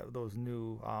around those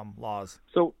new laws?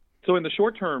 So in the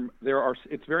short term,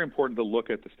 it's very important to look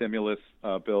at the stimulus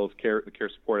bills, the Care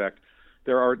Support Act.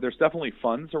 There's definitely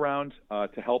funds around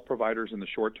to help providers in the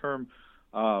short term,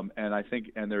 and I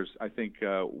think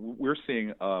we're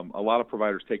seeing a lot of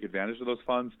providers take advantage of those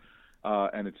funds,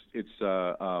 and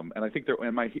I think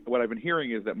what I've been hearing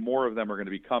is that more of them are going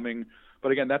to be coming.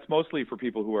 But again, that's mostly for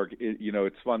people who are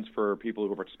it's funds for people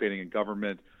who are participating in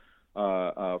government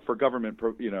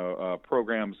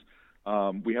programs.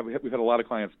 We've had a lot of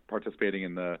clients participating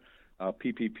in the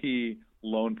PPP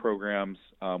loan programs,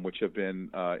 which have been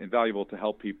invaluable to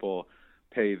help people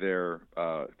pay to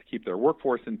keep their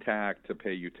workforce intact, to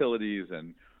pay utilities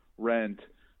and rent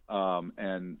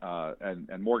and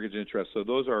mortgage interest. So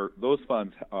those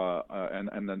funds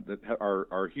and then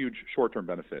are a huge short-term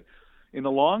benefit. In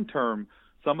the long term,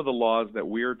 some of the laws that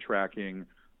we're tracking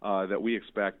that we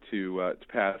expect to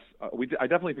pass, I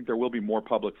definitely think there will be more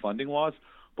public funding laws.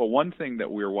 But one thing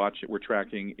that we're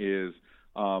tracking is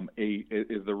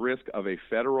is the risk of a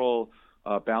federal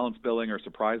balance billing or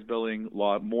surprise billing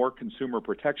law, more consumer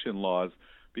protection laws,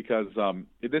 because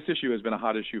this issue has been a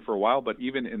hot issue for a while, but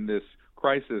even in this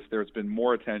crisis, there's been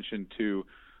more attention to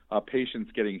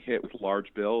patients getting hit with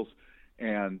large bills,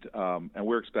 and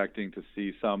we're expecting to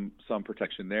see some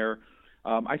protection there.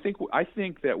 I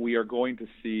think that we are going to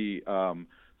see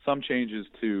some changes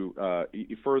to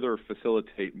further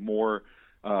facilitate more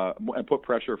and put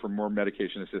pressure for more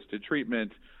medication-assisted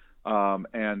treatment.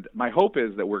 And my hope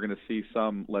is that we're going to see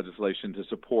some legislation to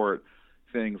support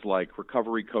things like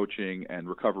recovery coaching and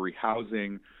recovery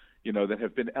housing, that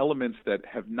have been elements that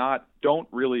don't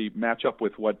really match up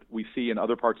with what we see in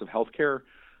other parts of healthcare,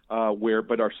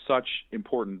 but are such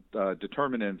important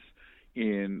determinants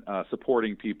in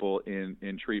supporting people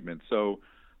in treatment. So,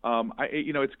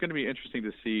 it's going to be interesting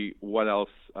to see what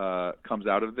else comes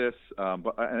out of this.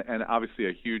 And obviously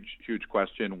a huge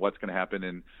question: what's going to happen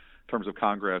in terms of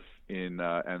Congress and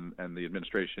the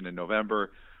administration in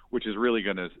November, which is really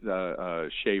going to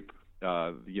shape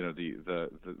the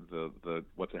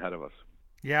what's ahead of us.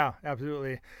 Yeah,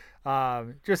 absolutely.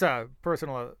 Just a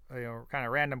personal, kind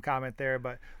of random comment there,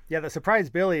 but yeah, the surprise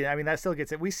billing, I mean, that still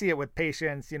gets it. We see it with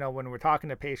patients, when we're talking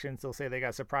to patients, they'll say they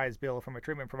got a surprise bill from a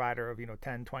treatment provider of,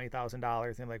 $10,000,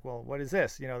 $20,000. And like, well, what is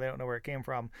this? They don't know where it came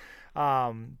from.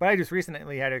 But I just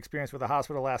recently had an experience with a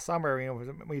hospital last summer.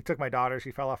 We took my daughter,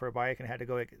 she fell off her bike and had to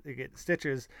go get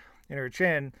stitches in her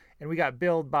chin, and we got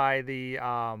billed by the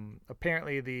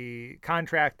apparently the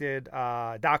contracted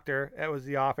doctor. That was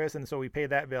the office, and so we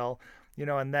paid that bill.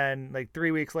 And then like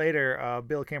 3 weeks later, a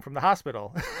bill came from the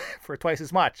hospital for twice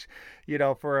as much,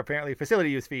 for apparently facility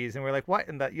use fees. And we're like, what?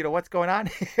 And what's going on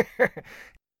here?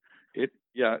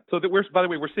 So by the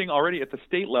way, we're seeing already at the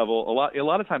state level, a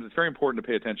lot of times it's very important to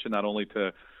pay attention not only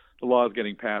to the laws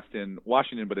getting passed in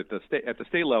Washington, but at the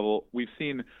state level, we've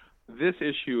seen this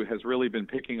issue has really been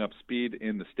picking up speed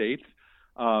in the states.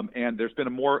 And there's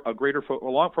been for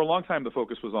a long time, the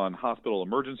focus was on hospital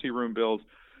emergency room bills.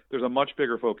 There's a much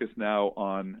bigger focus now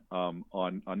on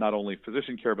not only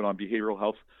physician care, but on behavioral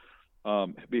health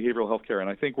care. And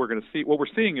I think what we're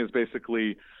seeing is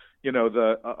basically,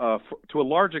 to a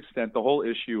large extent, the whole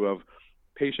issue of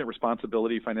patient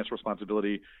responsibility, financial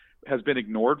responsibility, has been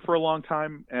ignored for a long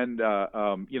time. And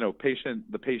the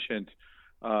patient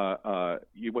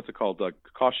what's it called? The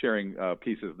cost sharing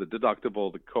pieces, the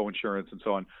deductible, the co-insurance, and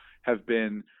so on, have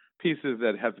been pieces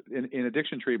that have in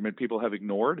addiction treatment people have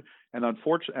ignored. And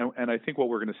unfortunately, and I think what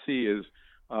we're going to see is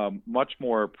much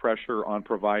more pressure on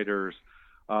providers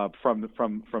from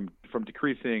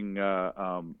decreasing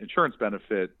insurance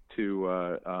benefit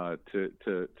to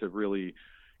really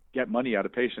get money out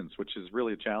of patients, which is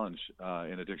really a challenge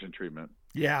in addiction treatment.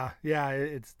 Yeah,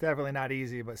 it's definitely not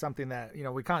easy, but something that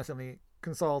we constantly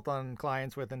consult on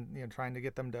clients with, and trying to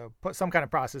get them to put some kind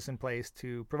of process in place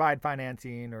to provide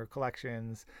financing or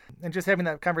collections, and just having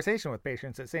that conversation with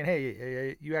patients that saying,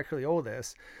 hey, you actually owe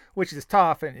this, which is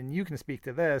tough, and you can speak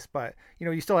to this, but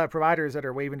you still have providers that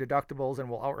are waiving deductibles and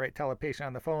will outright tell a patient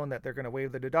on the phone that they're going to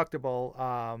waive the deductible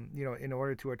in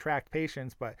order to attract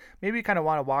patients. But maybe you kind of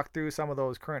want to walk through some of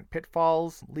those current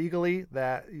pitfalls legally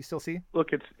that you still see. Look,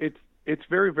 it's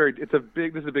very, very, this is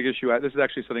a big issue. This is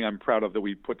actually something I'm proud of that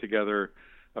we put together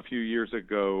a few years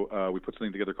ago. We put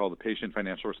something together called the Patient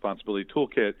Financial Responsibility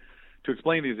Toolkit to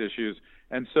explain these issues.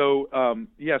 And so,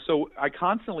 so I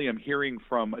constantly am hearing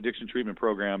from addiction treatment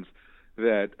programs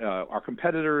that our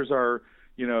competitors are,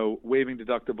 waiving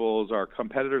deductibles, our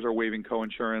competitors are waiving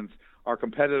co-insurance, our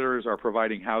competitors are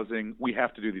providing housing. We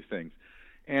have to do these things.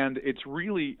 And it's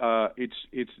really, it's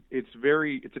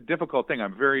a difficult thing.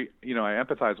 I'm very, I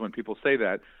empathize when people say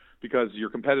that, because your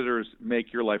competitors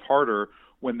make your life harder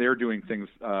when they're doing things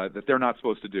that they're not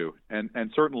supposed to do. And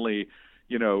certainly,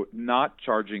 not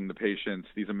charging the patients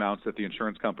these amounts that the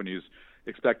insurance companies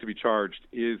expect to be charged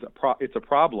it's a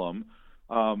problem.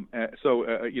 The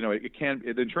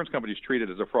insurance companies treat it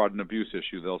as a fraud and abuse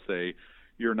issue. They'll say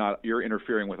you're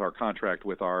interfering with our contract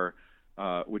with our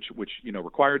which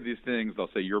required these things. They'll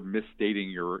say you're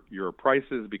misstating your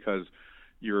prices because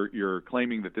you're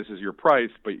claiming that this is your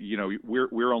price, but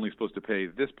we're only supposed to pay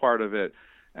this part of it,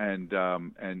 and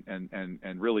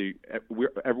really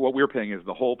what we're paying is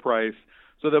the whole price.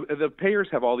 So the payers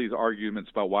have all these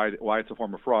arguments about why it's a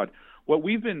form of fraud.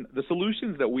 The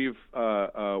solutions that we've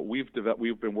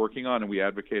been working on and we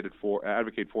advocate for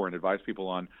and advise people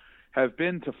on have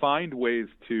been to find ways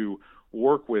to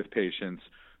work with patients.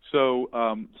 So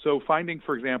finding,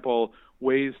 for example,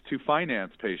 ways to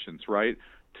finance patients, right?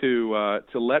 To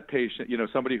let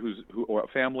somebody or a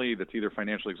family that's either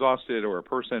financially exhausted or a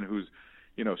person who's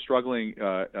struggling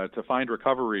to find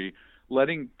recovery,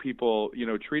 letting people,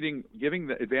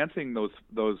 advancing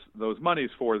those monies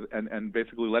and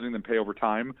basically letting them pay over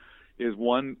time is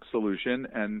one solution,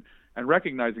 and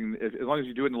recognizing as long as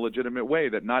you do it in a legitimate way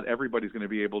that not everybody's going to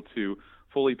be able to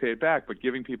fully pay it back, but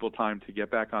giving people time to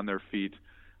get back on their feet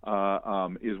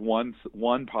is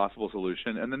one possible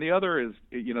solution. And then the other is,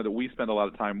 that we spend a lot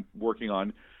of time working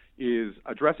on is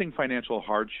addressing financial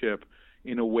hardship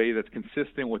in a way that's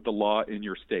consistent with the law in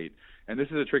your state. And this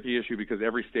is a tricky issue because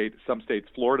some states,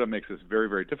 Florida makes this very,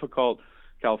 very difficult.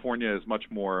 California is much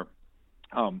more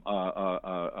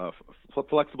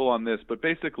flexible on this, but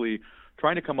basically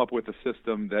trying to come up with a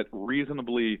system that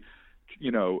reasonably,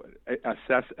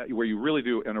 assess, where you really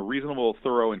do in a reasonable,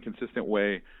 thorough, and consistent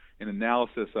way an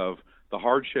analysis of the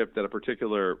hardship that a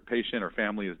particular patient or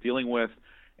family is dealing with,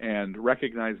 and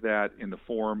recognize that in the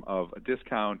form of a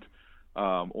discount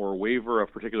or a waiver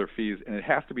of particular fees. And it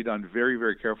has to be done very,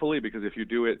 very carefully, because if you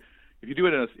do it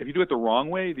the wrong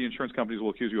way, the insurance companies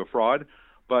will accuse you of fraud.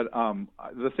 But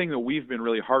the thing that we've been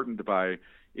really heartened by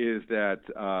is that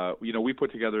we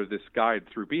put together this guide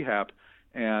through BHAP,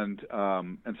 and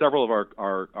several of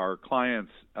our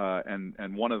clients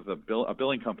and one of a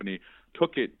billing company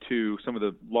took it to some of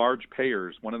the large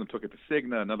payers. One of them took it to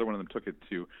Cigna, another one of them took it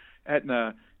to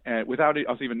Aetna, and without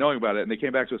us even knowing about it. And they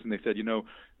came back to us and they said, when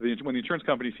the insurance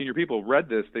company senior people read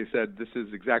this, they said, this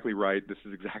is exactly right. This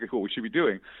is exactly what we should be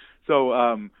doing. So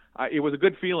it was a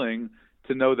good feeling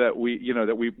to know that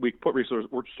we put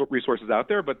resources out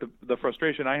there. But the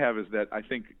frustration I have is that I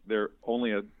think they're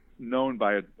only known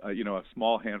by a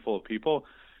small handful of people,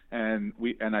 and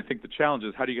I think the challenge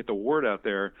is, how do you get the word out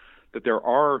there that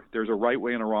there's a right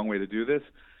way and a wrong way to do this,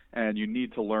 and you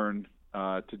need to learn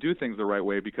to do things the right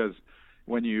way, because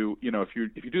when if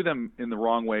you do them in the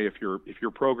wrong way, if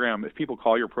people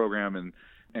call your program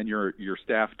and your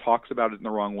staff talks about it in the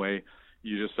wrong way,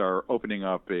 you just are opening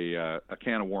up a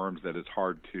can of worms that is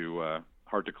hard to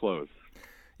close.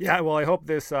 Yeah, well, I hope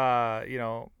this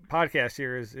podcast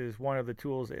here is one of the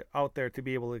tools out there to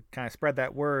be able to kind of spread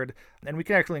that word, and we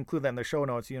can actually include that in the show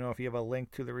notes. If you have a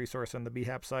link to the resource on the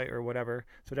BHAP site or whatever,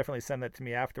 so definitely send that to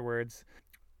me afterwards.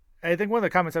 I think one of the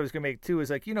comments I was going to make too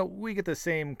is we get the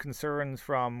same concerns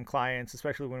from clients,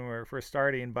 especially when we were first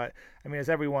starting. But I mean, as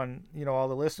everyone, all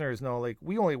the listeners know,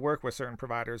 we only work with certain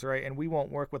providers, right? And we won't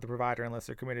work with the provider unless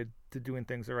they're committed to doing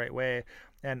things the right way.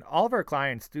 And all of our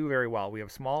clients do very well. We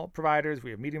have small providers, we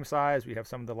have medium size, we have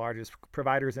some of the largest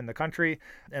providers in the country,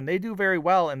 and they do very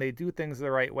well and they do things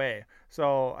the right way.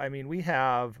 So, I mean, we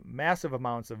have massive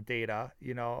amounts of data,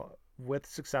 with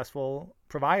successful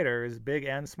providers, big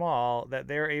and small, that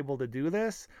they're able to do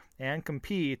this and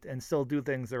compete and still do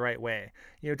things the right way.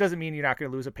 It doesn't mean you're not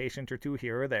going to lose a patient or two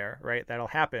here or there, right? That'll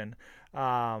happen.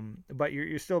 But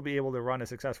you're still be able to run a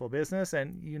successful business,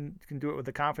 and you can do it with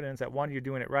the confidence that, one, you're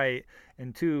doing it right,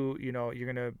 and two, you're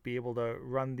going to be able to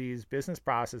run these business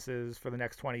processes for the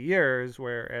next 20 years,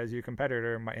 whereas your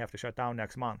competitor might have to shut down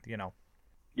next month,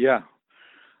 Yeah.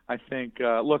 I think,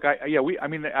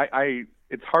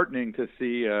 it's heartening to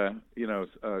see,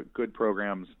 good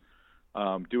programs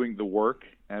doing the work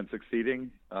and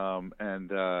succeeding. In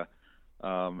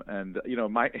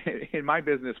my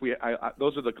business,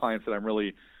 those are the clients that I'm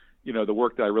really, the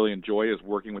work that I really enjoy is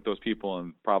working with those people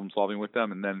and problem solving with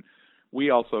them. And then we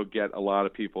also get a lot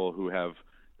of people who have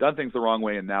done things the wrong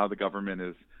way, and now the government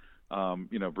is,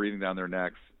 breathing down their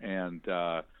necks. And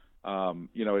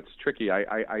it's tricky.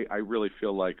 I really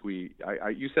feel like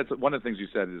you said, one of the things you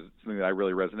said is something that I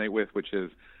really resonate with, which is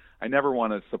I never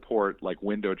want to support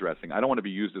window dressing. I don't want to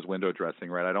be used as window dressing,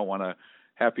 right? I don't want to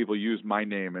have people use my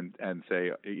name and say,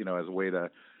 as a way to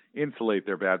insulate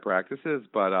their bad practices.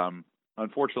 But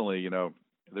unfortunately,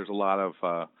 there's a lot of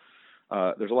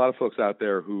folks out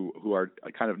there who are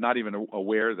kind of not even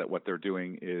aware that what they're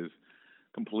doing is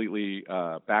completely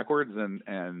backwards,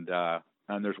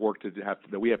 and there's work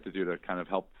that we have to do to kind of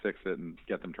help fix it and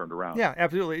get them turned around. Yeah,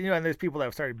 absolutely. And there's people that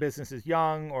have started businesses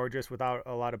young or just without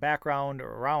a lot of background or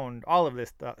around all of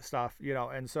this stuff,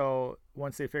 and so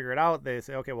once they figure it out, they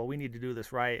say, okay, well, we need to do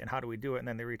this right, and how do we do it? And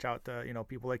then they reach out to,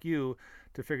 people like you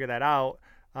to figure that out.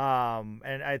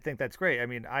 And I think that's great. I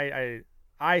mean,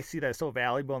 I see that so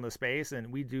valuable in the space,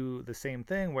 and we do the same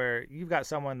thing where you've got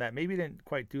someone that maybe didn't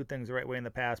quite do things the right way in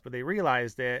the past, but they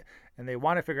realized it and they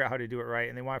want to figure out how to do it right,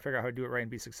 and they want to figure out how to do it right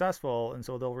and be successful. And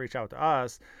so they'll reach out to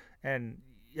us. And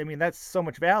I mean, that's so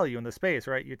much value in the space,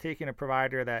 right? You're taking a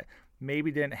provider that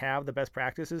maybe didn't have the best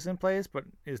practices in place, but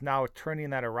is now turning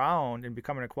that around and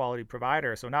becoming a quality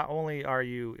provider. So not only are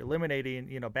you eliminating,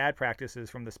 bad practices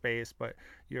from the space, but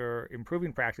you're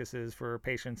improving practices for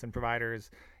patients and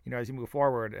providers, as you move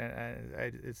forward. And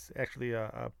it's actually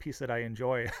a piece that I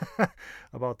enjoy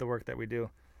about the work that we do.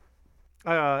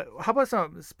 How about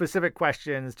some specific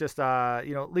questions, just,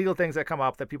 legal things that come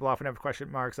up that people often have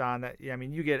question marks on that,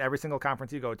 you get every single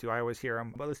conference you go to. I always hear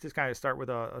them, but let's just kind of start with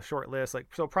a short list. Like,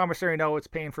 so promissory notes,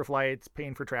 paying for flights,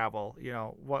 paying for travel,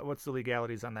 what's the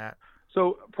legalities on that?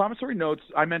 So promissory notes,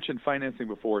 I mentioned financing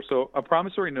before. So a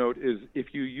promissory note is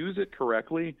if you use it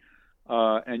correctly,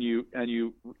 and you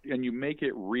make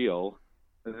it real,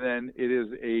 then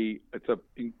it's an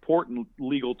important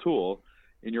legal tool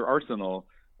in your arsenal.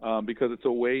 Because it's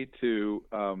a way to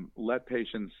let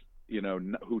patients,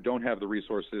 who don't have the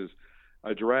resources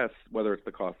address whether it's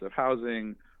the cost of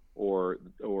housing or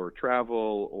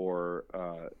travel or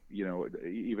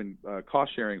even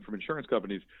cost sharing from insurance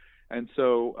companies. And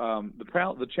so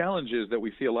the challenge is that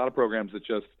we see a lot of programs that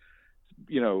just,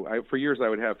 for years I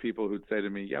would have people who'd say to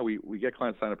me, yeah, we get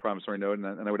clients sign a promissory note,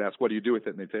 and I would ask, what do you do with it?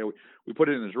 And they'd say, we put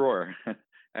it in a drawer.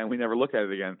 And we never look at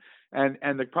it again.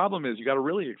 And the problem is you got to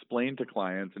really explain to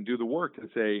clients and do the work to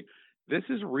say, this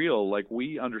is real. Like,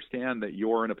 we understand that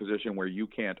you're in a position where you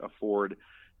can't afford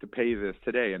to pay this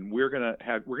today, and we're gonna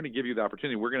give you the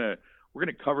opportunity. We're gonna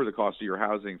cover the cost of your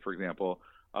housing, for example,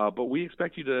 but we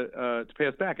expect you to pay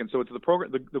us back. And so it's the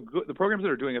program. The programs that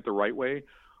are doing it the right way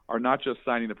are not just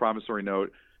signing the promissory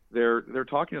note. They're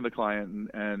talking to the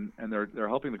client and they're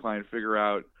helping the client figure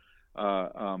out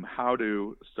how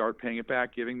to start paying it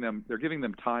back, they're giving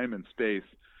them time and space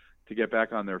to get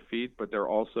back on their feet, but they're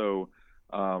also,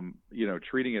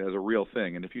 treating it as a real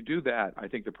thing. And if you do that, I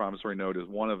think the promissory note is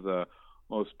one of the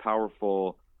most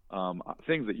powerful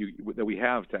things that we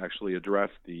have to actually address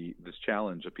this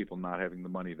challenge of people not having the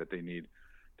money that they need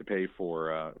to pay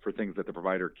for things that the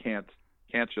provider can't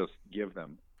just give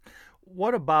them.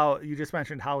 What about, you just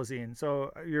mentioned housing.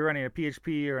 So you're running a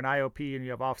PHP or an IOP and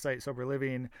you have offsite sober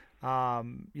living.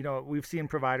 We've seen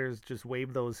providers just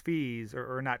waive those fees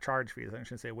or not charge fees. I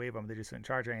shouldn't say waive them. They just didn't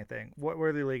charge anything. What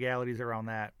were the legalities around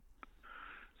that?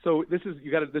 So this is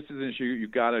an issue.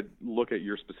 You've got to look at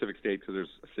your specific state because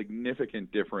there's a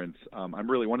significant difference.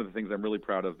 One of the things I'm really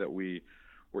proud of that we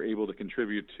were able to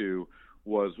contribute to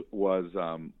was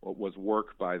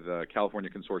work by the California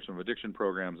Consortium of Addiction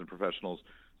Programs and Professionals,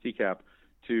 CCAP,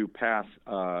 to pass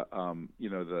the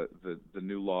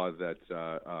new law that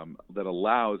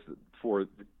allows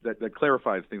that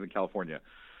clarifies things in California.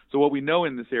 So what we know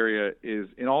in this area is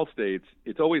in all states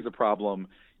it's always a problem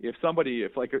if somebody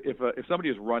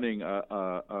is running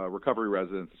a recovery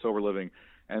residence, sober living,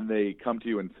 and they come to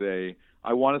you and say,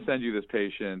 I want to send you this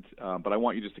patient, but I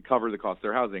want you just to cover the cost of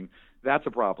their housing. That's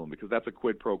a problem because that's a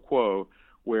quid pro quo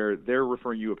where they're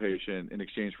referring you a patient in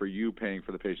exchange for you paying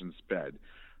for the patient's bed,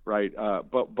 right?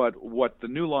 But what the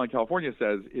new law in California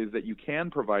says is that you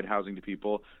can provide housing to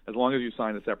people as long as you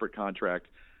sign a separate contract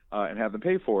and have them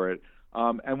pay for it.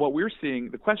 And what we're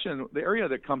seeing, the area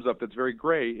that comes up that's very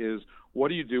gray is what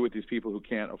do you do with these people who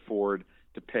can't afford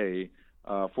to pay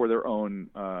for their own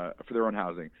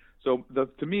housing? So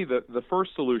to me, the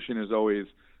first solution is always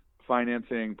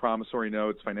financing, promissory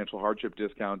notes, financial hardship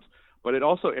discounts, but it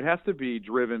has to be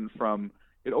driven from,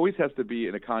 it always has to be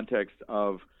in a context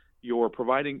of you're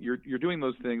doing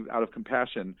those things out of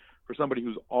compassion for somebody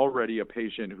who's already a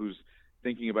patient who's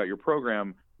thinking about your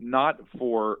program, not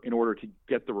in order to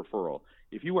get the referral.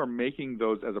 If you are making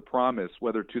those as a promise,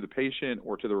 whether to the patient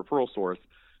or to the referral source,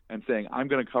 and saying, I'm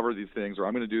going to cover these things or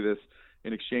I'm going to do this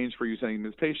in exchange for you sending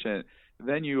this patient,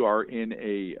 then you are in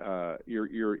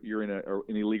you're in an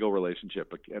illegal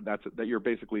relationship. That you're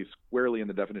basically squarely in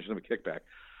the definition of a kickback.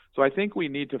 So I think we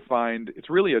need to it's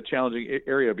really a challenging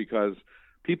area because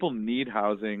people need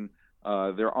housing.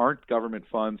 There aren't government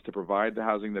funds to provide the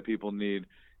housing that people need,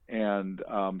 and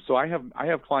so I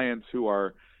have clients who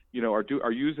are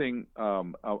using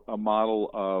a model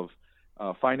of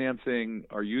financing,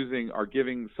 are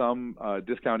giving some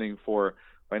discounting for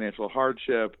financial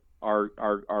hardship,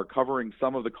 are covering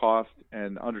some of the cost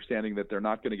and understanding that they're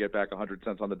not going to get back 100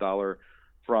 cents on the dollar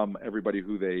from everybody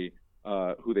who they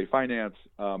finance,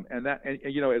 and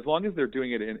as long as they're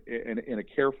doing it in a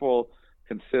careful,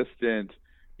 consistent,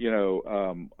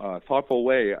 thoughtful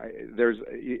way,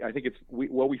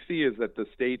 what we see is that the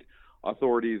state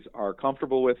authorities are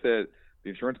comfortable with it, the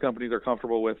insurance companies are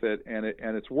comfortable with it, and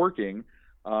it's working.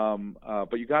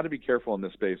 But you got to be careful in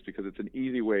this space because it's an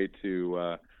easy way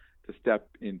to step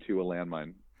into a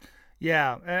landmine.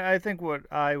 Yeah, I think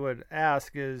what I would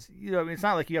ask is, I mean, it's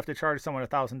not like you have to charge someone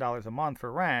 $1,000 a month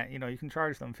for rent. You can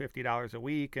charge them $50 a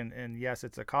week, and yes,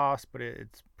 it's a cost, but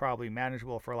it's probably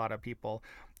manageable for a lot of people.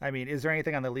 I mean, is there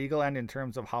anything on the legal end in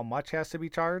terms of how much has to be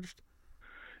charged?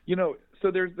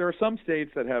 So there are some states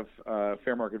that have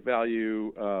fair market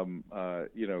value, that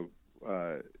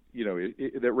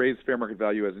raise fair market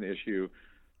value as an issue.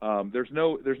 There's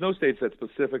no states that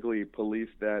specifically police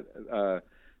that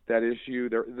issue.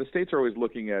 The states are always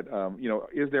looking at,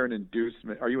 is there an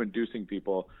inducement? Are you inducing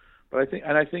people? But I think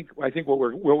what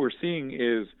we're seeing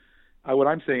is, what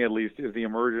I'm saying at least, is the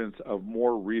emergence of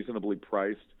more reasonably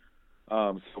priced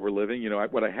sober living.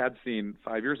 What I had seen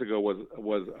 5 years ago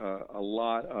was a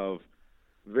lot of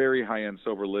very high-end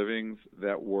sober livings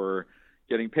that were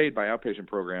getting paid by outpatient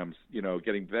programs.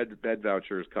 Getting bed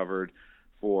vouchers covered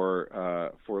for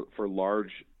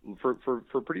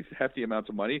pretty hefty amounts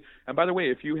of money. And by the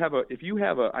way, if you have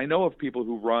a, I know of people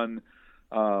who run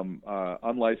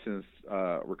unlicensed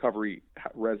recovery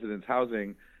residence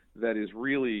housing that is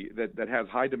really that has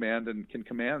high demand and can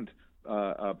command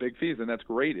big fees, and that's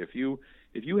great. If you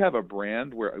have a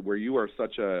brand where you are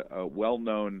such a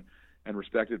well-known and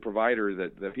respected provider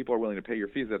that people are willing to pay your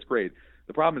fees, that's great.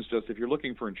 The problem is just if you're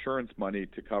looking for insurance money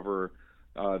to cover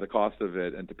the cost of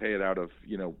it and to pay it out of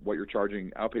what you're charging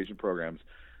outpatient programs,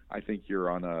 I think you're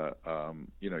on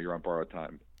you're on borrowed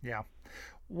time. Yeah.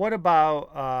 What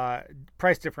about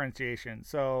price differentiation?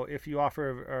 So if you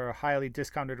offer a highly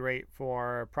discounted rate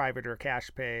for private or cash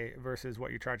pay versus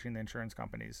what you're charging the insurance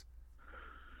companies.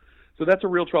 So that's a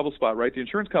real trouble spot, right? The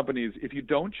insurance companies, if you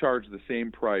don't charge the same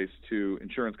price to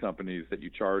insurance companies that you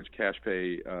charge cash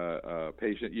pay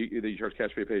you charge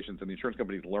cash pay patients, and the insurance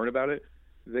companies learn about it,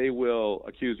 they will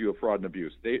accuse you of fraud and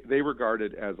abuse. They regard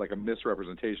it as like a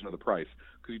misrepresentation of the price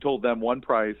because you told them one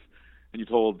price, and you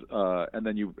told, and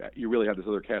then you really had this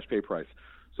other cash pay price.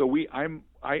 So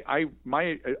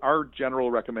our general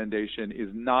recommendation is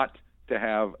not to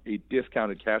have a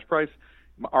discounted cash price.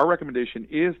 Our recommendation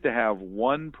is to have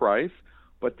one price,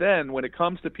 but then when it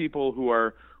comes to people who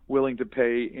are willing to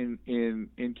pay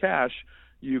in cash,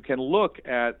 you can look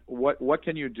at what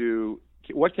can you do,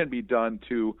 what can be done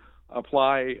to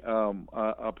apply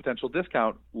a potential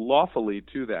discount lawfully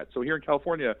to that. So here in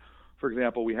California, for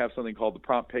example, we have something called the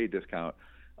prompt pay discount,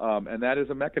 and that is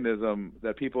a mechanism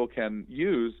that people can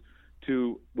use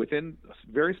to, within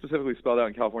very specifically spelled out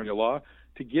in California law,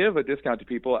 to give a discount to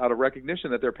people out of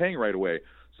recognition that they're paying right away.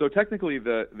 So technically,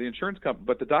 the insurance company,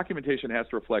 but the documentation has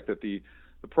to reflect that the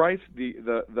price,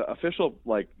 the official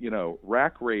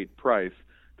rack rate price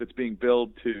that's being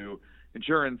billed to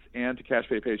insurance and to cash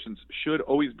pay patients should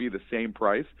always be the same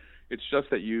price. It's just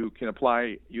that you can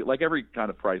apply, like every kind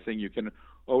of pricing, you can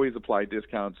always apply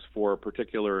discounts for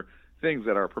particular things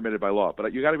that are permitted by law.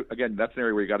 But you got to, again, that's an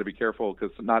area where you got to be careful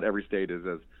because not every state is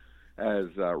as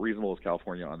reasonable as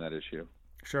California on that issue.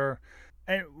 Sure.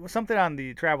 And something on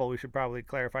the travel we should probably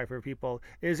clarify for people.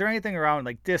 Is there anything around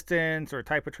like distance or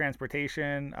type of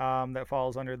transportation that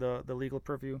falls under the legal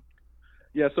purview?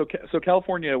 Yeah, so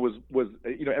California was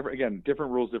again,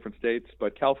 different rules, different states,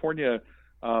 but California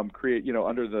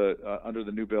under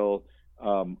the new bill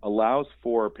allows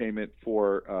for payment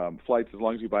for flights as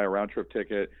long as you buy a round trip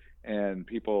ticket and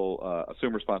people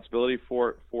assume responsibility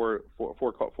for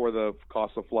the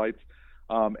cost of flights.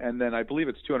 And then I believe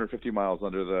it's 250 miles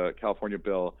under the California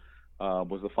bill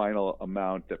was the final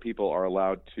amount that people are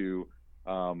allowed to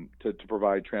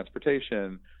provide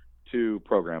transportation to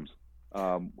programs.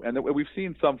 And we've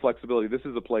seen some flexibility. This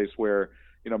is a place where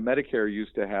Medicare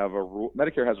used to have a rule.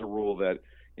 Medicare has a rule that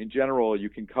in general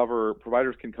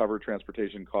providers can cover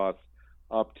transportation costs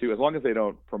up to, as long as they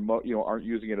don't promote, aren't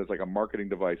using it as like a marketing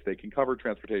device, they can cover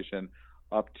transportation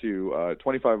up to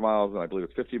 25 miles, and I believe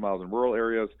it's 50 miles in rural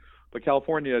areas. But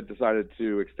California decided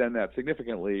to extend that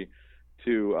significantly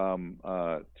to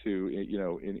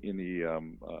in the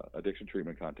addiction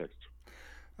treatment context.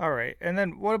 All right. And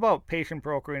then what about patient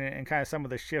brokering and kind of some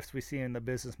of the shifts we see in the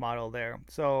business model there?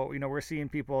 So, we're seeing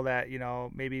people that,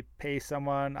 maybe pay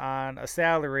someone on a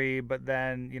salary, but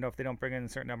then, if they don't bring in a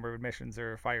certain number of admissions,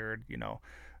 they're fired,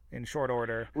 in short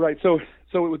order. Right. So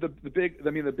it was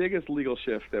the biggest legal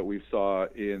shift that we saw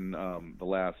in the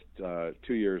last 2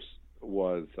 years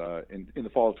was in the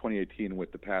fall of 2018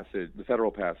 with the federal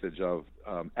passage of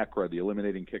ECRA, the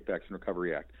Eliminating Kickbacks and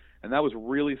Recovery Act. And that was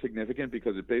really significant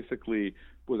because it basically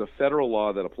was a federal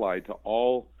law that applied to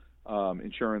all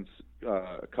insurance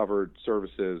covered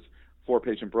services for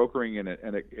patient brokering,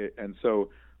 so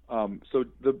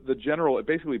the general, it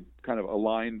basically kind of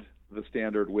aligned the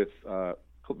standard with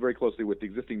very closely with the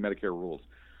existing Medicare rules.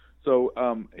 So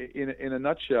in a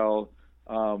nutshell,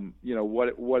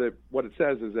 what it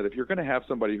says is that if you're going to have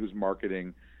somebody who's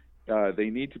marketing, they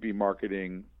need to be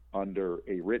marketing under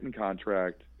a written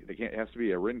contract. It has to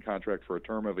be a written contract for a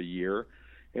term of a year.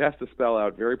 It has to spell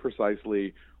out very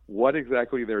precisely what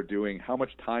exactly they're doing, how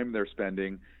much time they're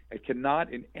spending. It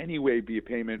cannot in any way be a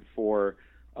payment for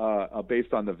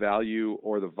based on the value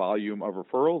or the volume of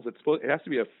referrals. It has to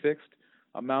be a fixed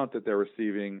amount that they're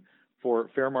receiving for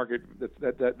fair market.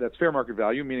 That's fair market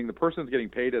value, meaning the person's getting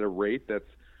paid at a rate that's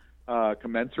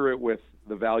commensurate with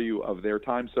the value of their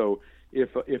time. So if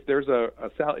this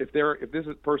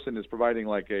person is providing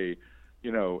like a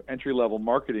entry level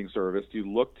marketing service,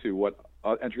 you look to what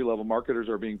entry level marketers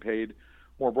are being paid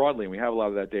more broadly, and we have a lot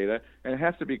of that data, and it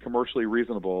has to be commercially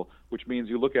reasonable, which means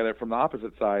you look at it from the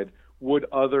opposite side. Would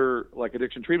other like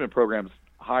addiction treatment programs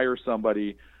hire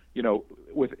somebody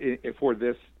for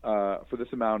this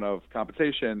amount of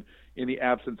compensation in the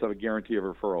absence of a guarantee of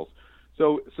referrals?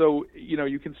 So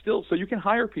you can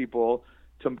hire people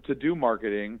to do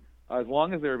marketing as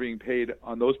long as they're being paid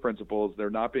on those principles. They're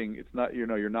not committing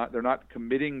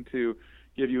to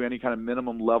give you any kind of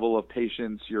minimum level of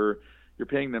patience. You're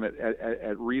paying them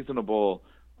at reasonable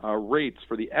rates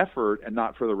for the effort and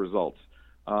not for the results.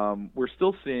 We're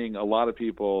still seeing a lot of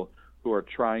people who are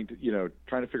trying to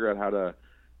figure out how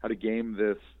to game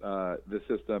this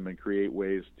system and create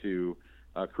ways to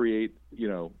create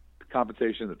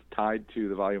compensation that's tied to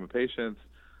the volume of patients.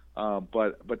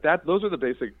 But those are the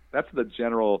basic. That's the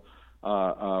general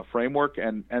framework.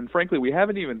 And frankly, we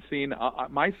haven't even seen.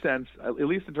 My sense, at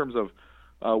least in terms of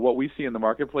what we see in the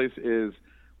marketplace, is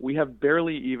we have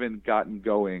barely even gotten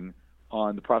going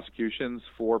on the prosecutions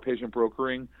for patient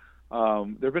brokering.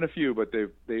 There have been a few, but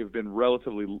they've been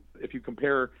relatively. If you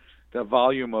compare the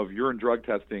volume of urine drug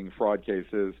testing fraud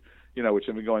cases, which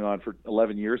have been going on for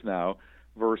 11 years now,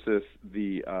 versus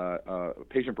the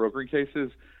patient brokering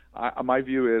cases, my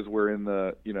view is we're in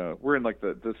like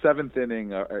the seventh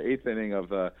inning or eighth inning of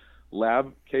the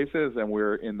lab cases, and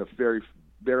we're in the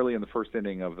barely in the first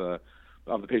inning of the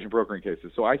patient brokering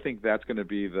cases. So I think that's going to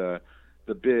be the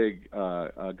big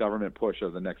government push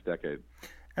of the next decade.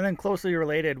 And then closely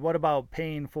related, what about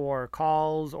paying for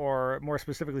calls, or more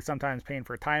specifically, sometimes paying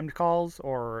for timed calls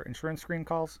or insurance screen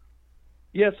calls?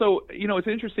 Yeah, so it's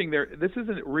interesting. This is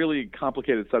a really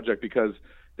complicated subject because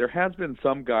there has been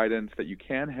some guidance that you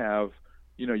can have,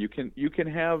 you can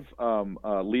have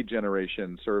lead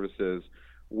generation services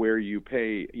where you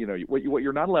pay. What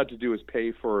you're not allowed to do is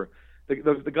pay for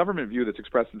the government view that's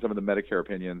expressed in some of the Medicare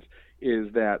opinions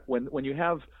is that when you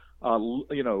have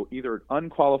either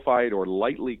unqualified or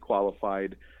lightly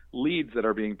qualified leads that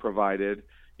are being provided.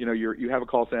 You have a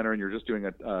call center and you're just doing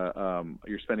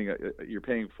you're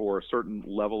paying for a certain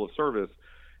level of service.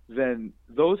 Then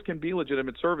those can be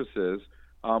legitimate services.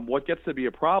 What gets to be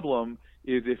a problem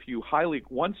is if you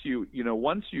once you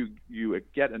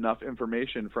get enough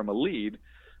information from a lead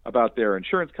about their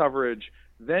insurance coverage,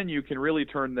 then you can really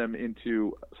turn them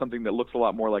into something that looks a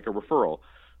lot more like a referral.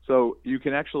 So you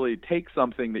can actually take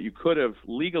something that you could have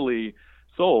legally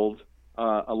sold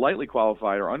a lightly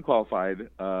qualified or unqualified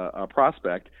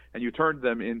prospect, and you turn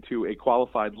them into a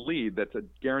qualified lead that's a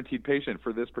guaranteed patient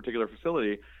for this particular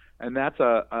facility, and that's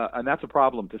a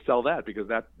problem to sell that, because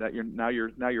that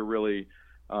you're really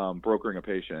brokering a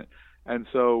patient. And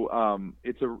so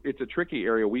it's a tricky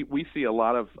area. We see a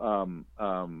lot of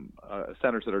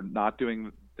centers that are not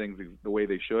doing things the way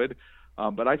they should.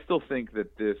 But I still think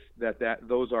that there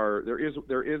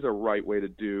is a right way to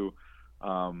do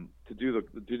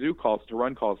calls, to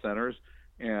run call centers,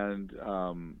 and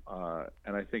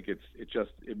I think it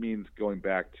means going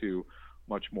back to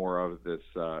much more of this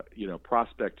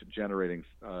prospect generating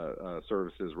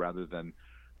services rather than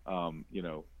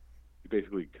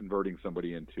basically converting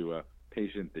somebody into a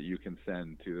patient that you can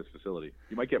send to this facility.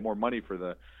 You might get more money for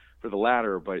the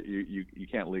latter, but you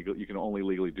can only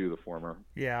legally do the former.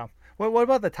 Yeah. Well, what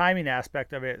about the timing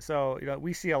aspect of it? So,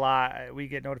 we see a lot, we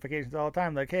get notifications all the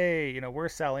time like, hey, we're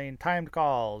selling timed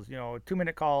calls,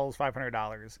 2-minute calls,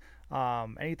 $500.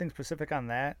 Anything specific on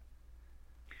that?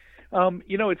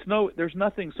 There's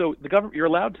nothing. So the government, you're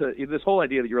allowed to, this whole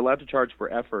idea that you're allowed to charge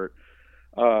for effort,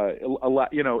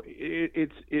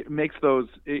 it makes those,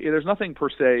 there's nothing per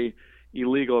se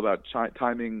illegal about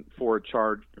timing for a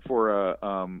charge for a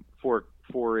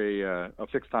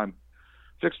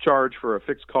fixed charge for a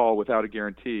fixed call without a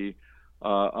guarantee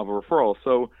of a referral.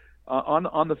 So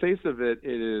on the face of it,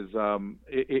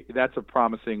 that's a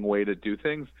promising way to do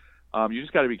things. You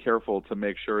just got to be careful to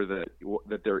make sure that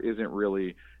there isn't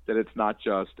really, that it's not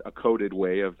just a coded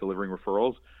way of delivering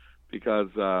referrals, because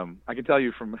I can tell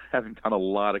you from having done a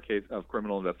lot of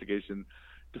criminal investigation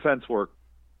defense work,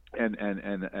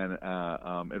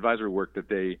 advisory work that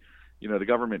they, the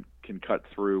government can cut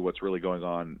through what's really going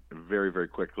on very, very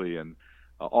quickly, and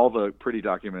all the pretty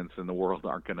documents in the world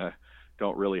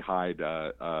don't really hide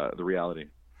the reality.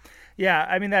 Yeah,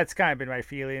 I mean, that's kind of been my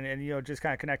feeling, and just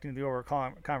kind of connecting to the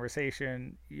overall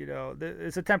conversation.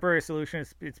 It's a temporary solution.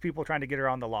 It's people trying to get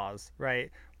around the laws,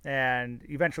 right? And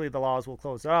eventually the laws will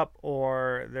close up,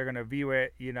 or they're going to view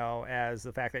it, as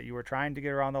the fact that you were trying to get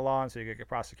around the law, and so you get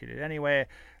prosecuted anyway.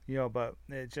 But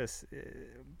it just,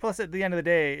 plus at the end of the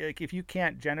day, like if you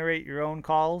can't generate your own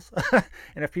calls,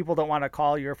 and if people don't want to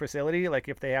call your facility, like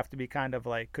if they have to be kind of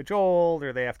like cajoled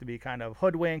or they have to be kind of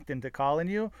hoodwinked into calling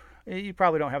you, you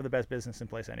probably don't have the best business in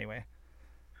place anyway.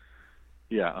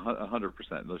 Yeah, 100%.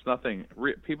 There's nothing,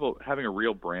 people having a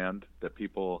real brand that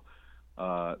people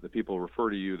refer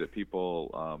to you, that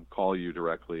people call you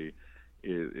directly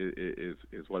is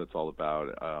what it's all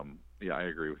about. Yeah, I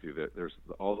agree with you that there's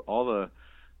all the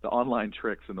online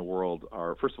tricks in the world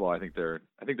are, first of all, I think they're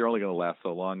only going to last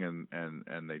so long, and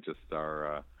they just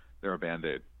are they're a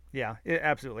Band-Aid. Yeah,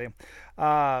 absolutely.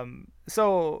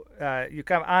 So you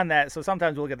come on that. So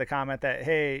sometimes we'll get the comment that,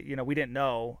 hey, we didn't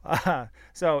know.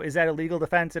 So is that a legal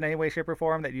defense in any way, shape, or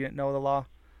form that you didn't know the law?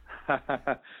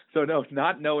 So no,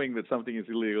 not knowing that something is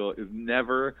illegal is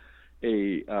never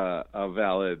a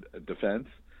valid defense.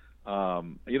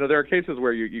 There are cases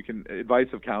where you can, advice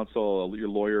of counsel, your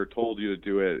lawyer told you to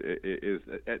do it, is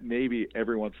maybe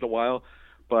every once in a while,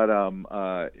 but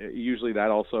usually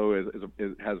that also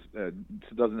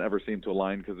doesn't ever seem to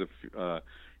align, because if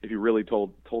you really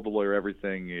told the lawyer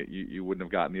everything, you wouldn't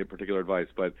have gotten the particular advice.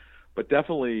 But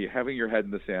definitely having your head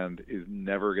in the sand is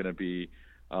never going to be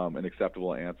an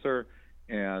acceptable answer.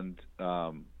 And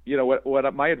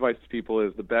what my advice to people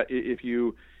is, if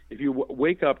you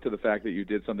wake up to the fact that you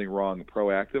did something wrong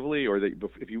proactively, or that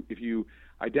if you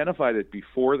identified it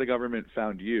before the government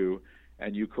found you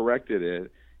and you corrected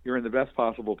it, you're in the best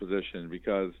possible position,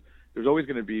 because there's always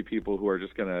going to be people who are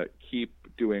just going to keep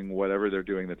doing whatever they're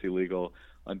doing that's illegal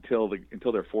until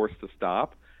they're forced to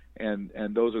stop, and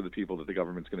those are the people that the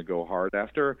government's going to go hard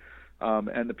after.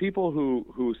 And the people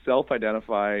who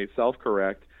self-identify,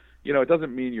 self-correct, it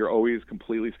doesn't mean you're always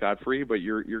completely scot-free, but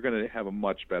you're going to have a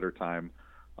much better time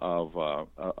of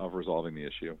resolving the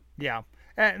issue. Yeah.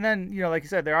 And then, like you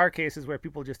said, there are cases where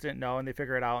people just didn't know and they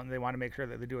figure it out and they want to make sure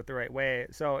that they do it the right way.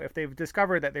 So if they've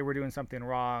discovered that they were doing something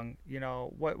wrong,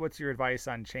 what's your advice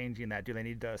on changing that? Do they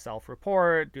need to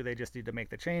self-report? Do they just need to make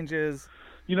the changes?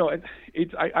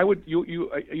 I would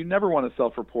you never want to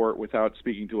self-report without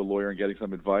speaking to a lawyer and getting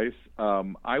some advice.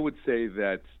 I would say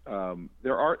that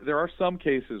there are some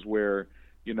cases where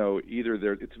either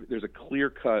there's a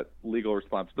clear-cut legal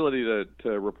responsibility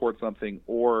to report something,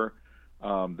 or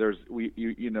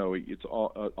it's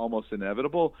almost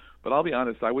inevitable. But I'll be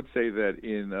honest, I would say that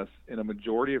in a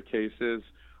majority of cases,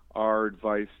 our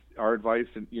advice,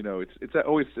 and it's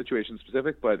always situation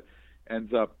specific, but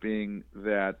ends up being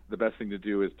that the best thing to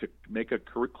do is to make a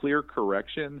clear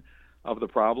correction of the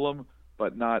problem,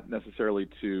 but not necessarily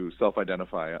to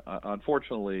self-identify.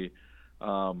 Unfortunately,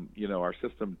 our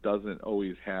system doesn't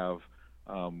always have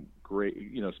great,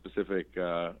 specific,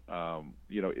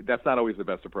 that's not always the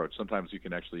best approach. Sometimes you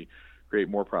can actually create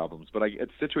more problems, but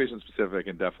it's situation specific,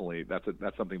 and definitely that's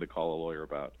something to call a lawyer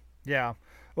about. Yeah.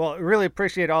 Well, really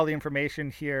appreciate all the information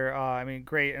here.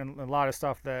 Great, and a lot of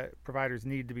stuff that providers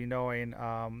need to be knowing.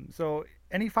 So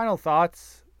any final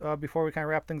thoughts before we kind of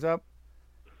wrap things up?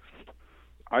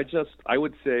 I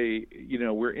would say,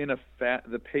 we're in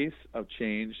the pace of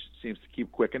change seems to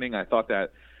keep quickening. I thought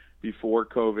that before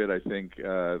COVID. I think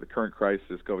the current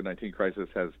crisis, COVID-19 crisis,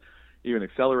 has even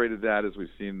accelerated that, as we've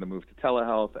seen the move to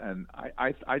telehealth. And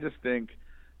I just think,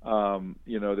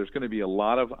 there's going to be a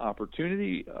lot of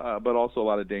opportunity, but also a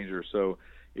lot of danger. So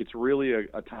it's really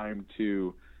a time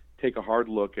to take a hard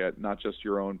look at not just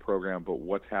your own program, but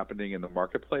what's happening in the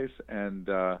marketplace. And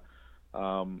that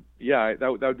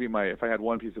would be if I had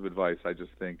one piece of advice. I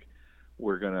just think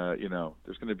we're gonna,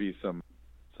 there's going to be some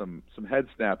head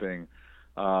snapping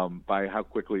by how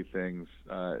quickly things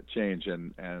change,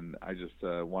 and I just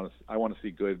want to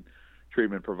see good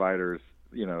treatment providers,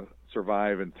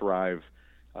 survive and thrive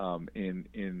in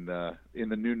the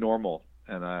new normal,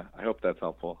 and I hope that's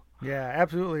helpful. Yeah,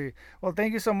 absolutely. Well,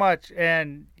 thank you so much.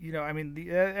 And,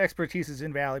 the expertise is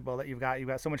invaluable that you've got. You've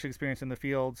got so much experience in the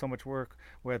field, so much work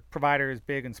with providers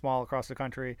big and small across the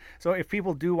country. So if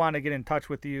people do want to get in touch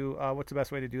with you, what's the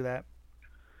best way to do that?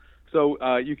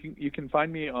 So you can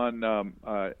find me on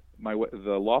the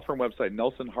law firm website,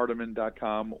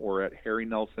 NelsonHardiman.com, or at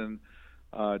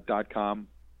HarryNelson.com.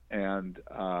 And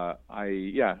I'm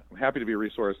happy to be a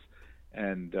resource.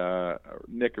 And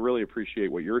Nick, I really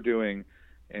appreciate what you're doing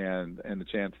and the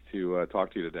chance to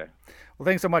talk to you today. Well,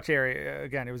 thanks so much, Harry.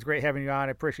 Again, it was great having you on.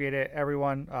 I appreciate it,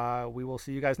 everyone. We will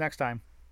see you guys next time.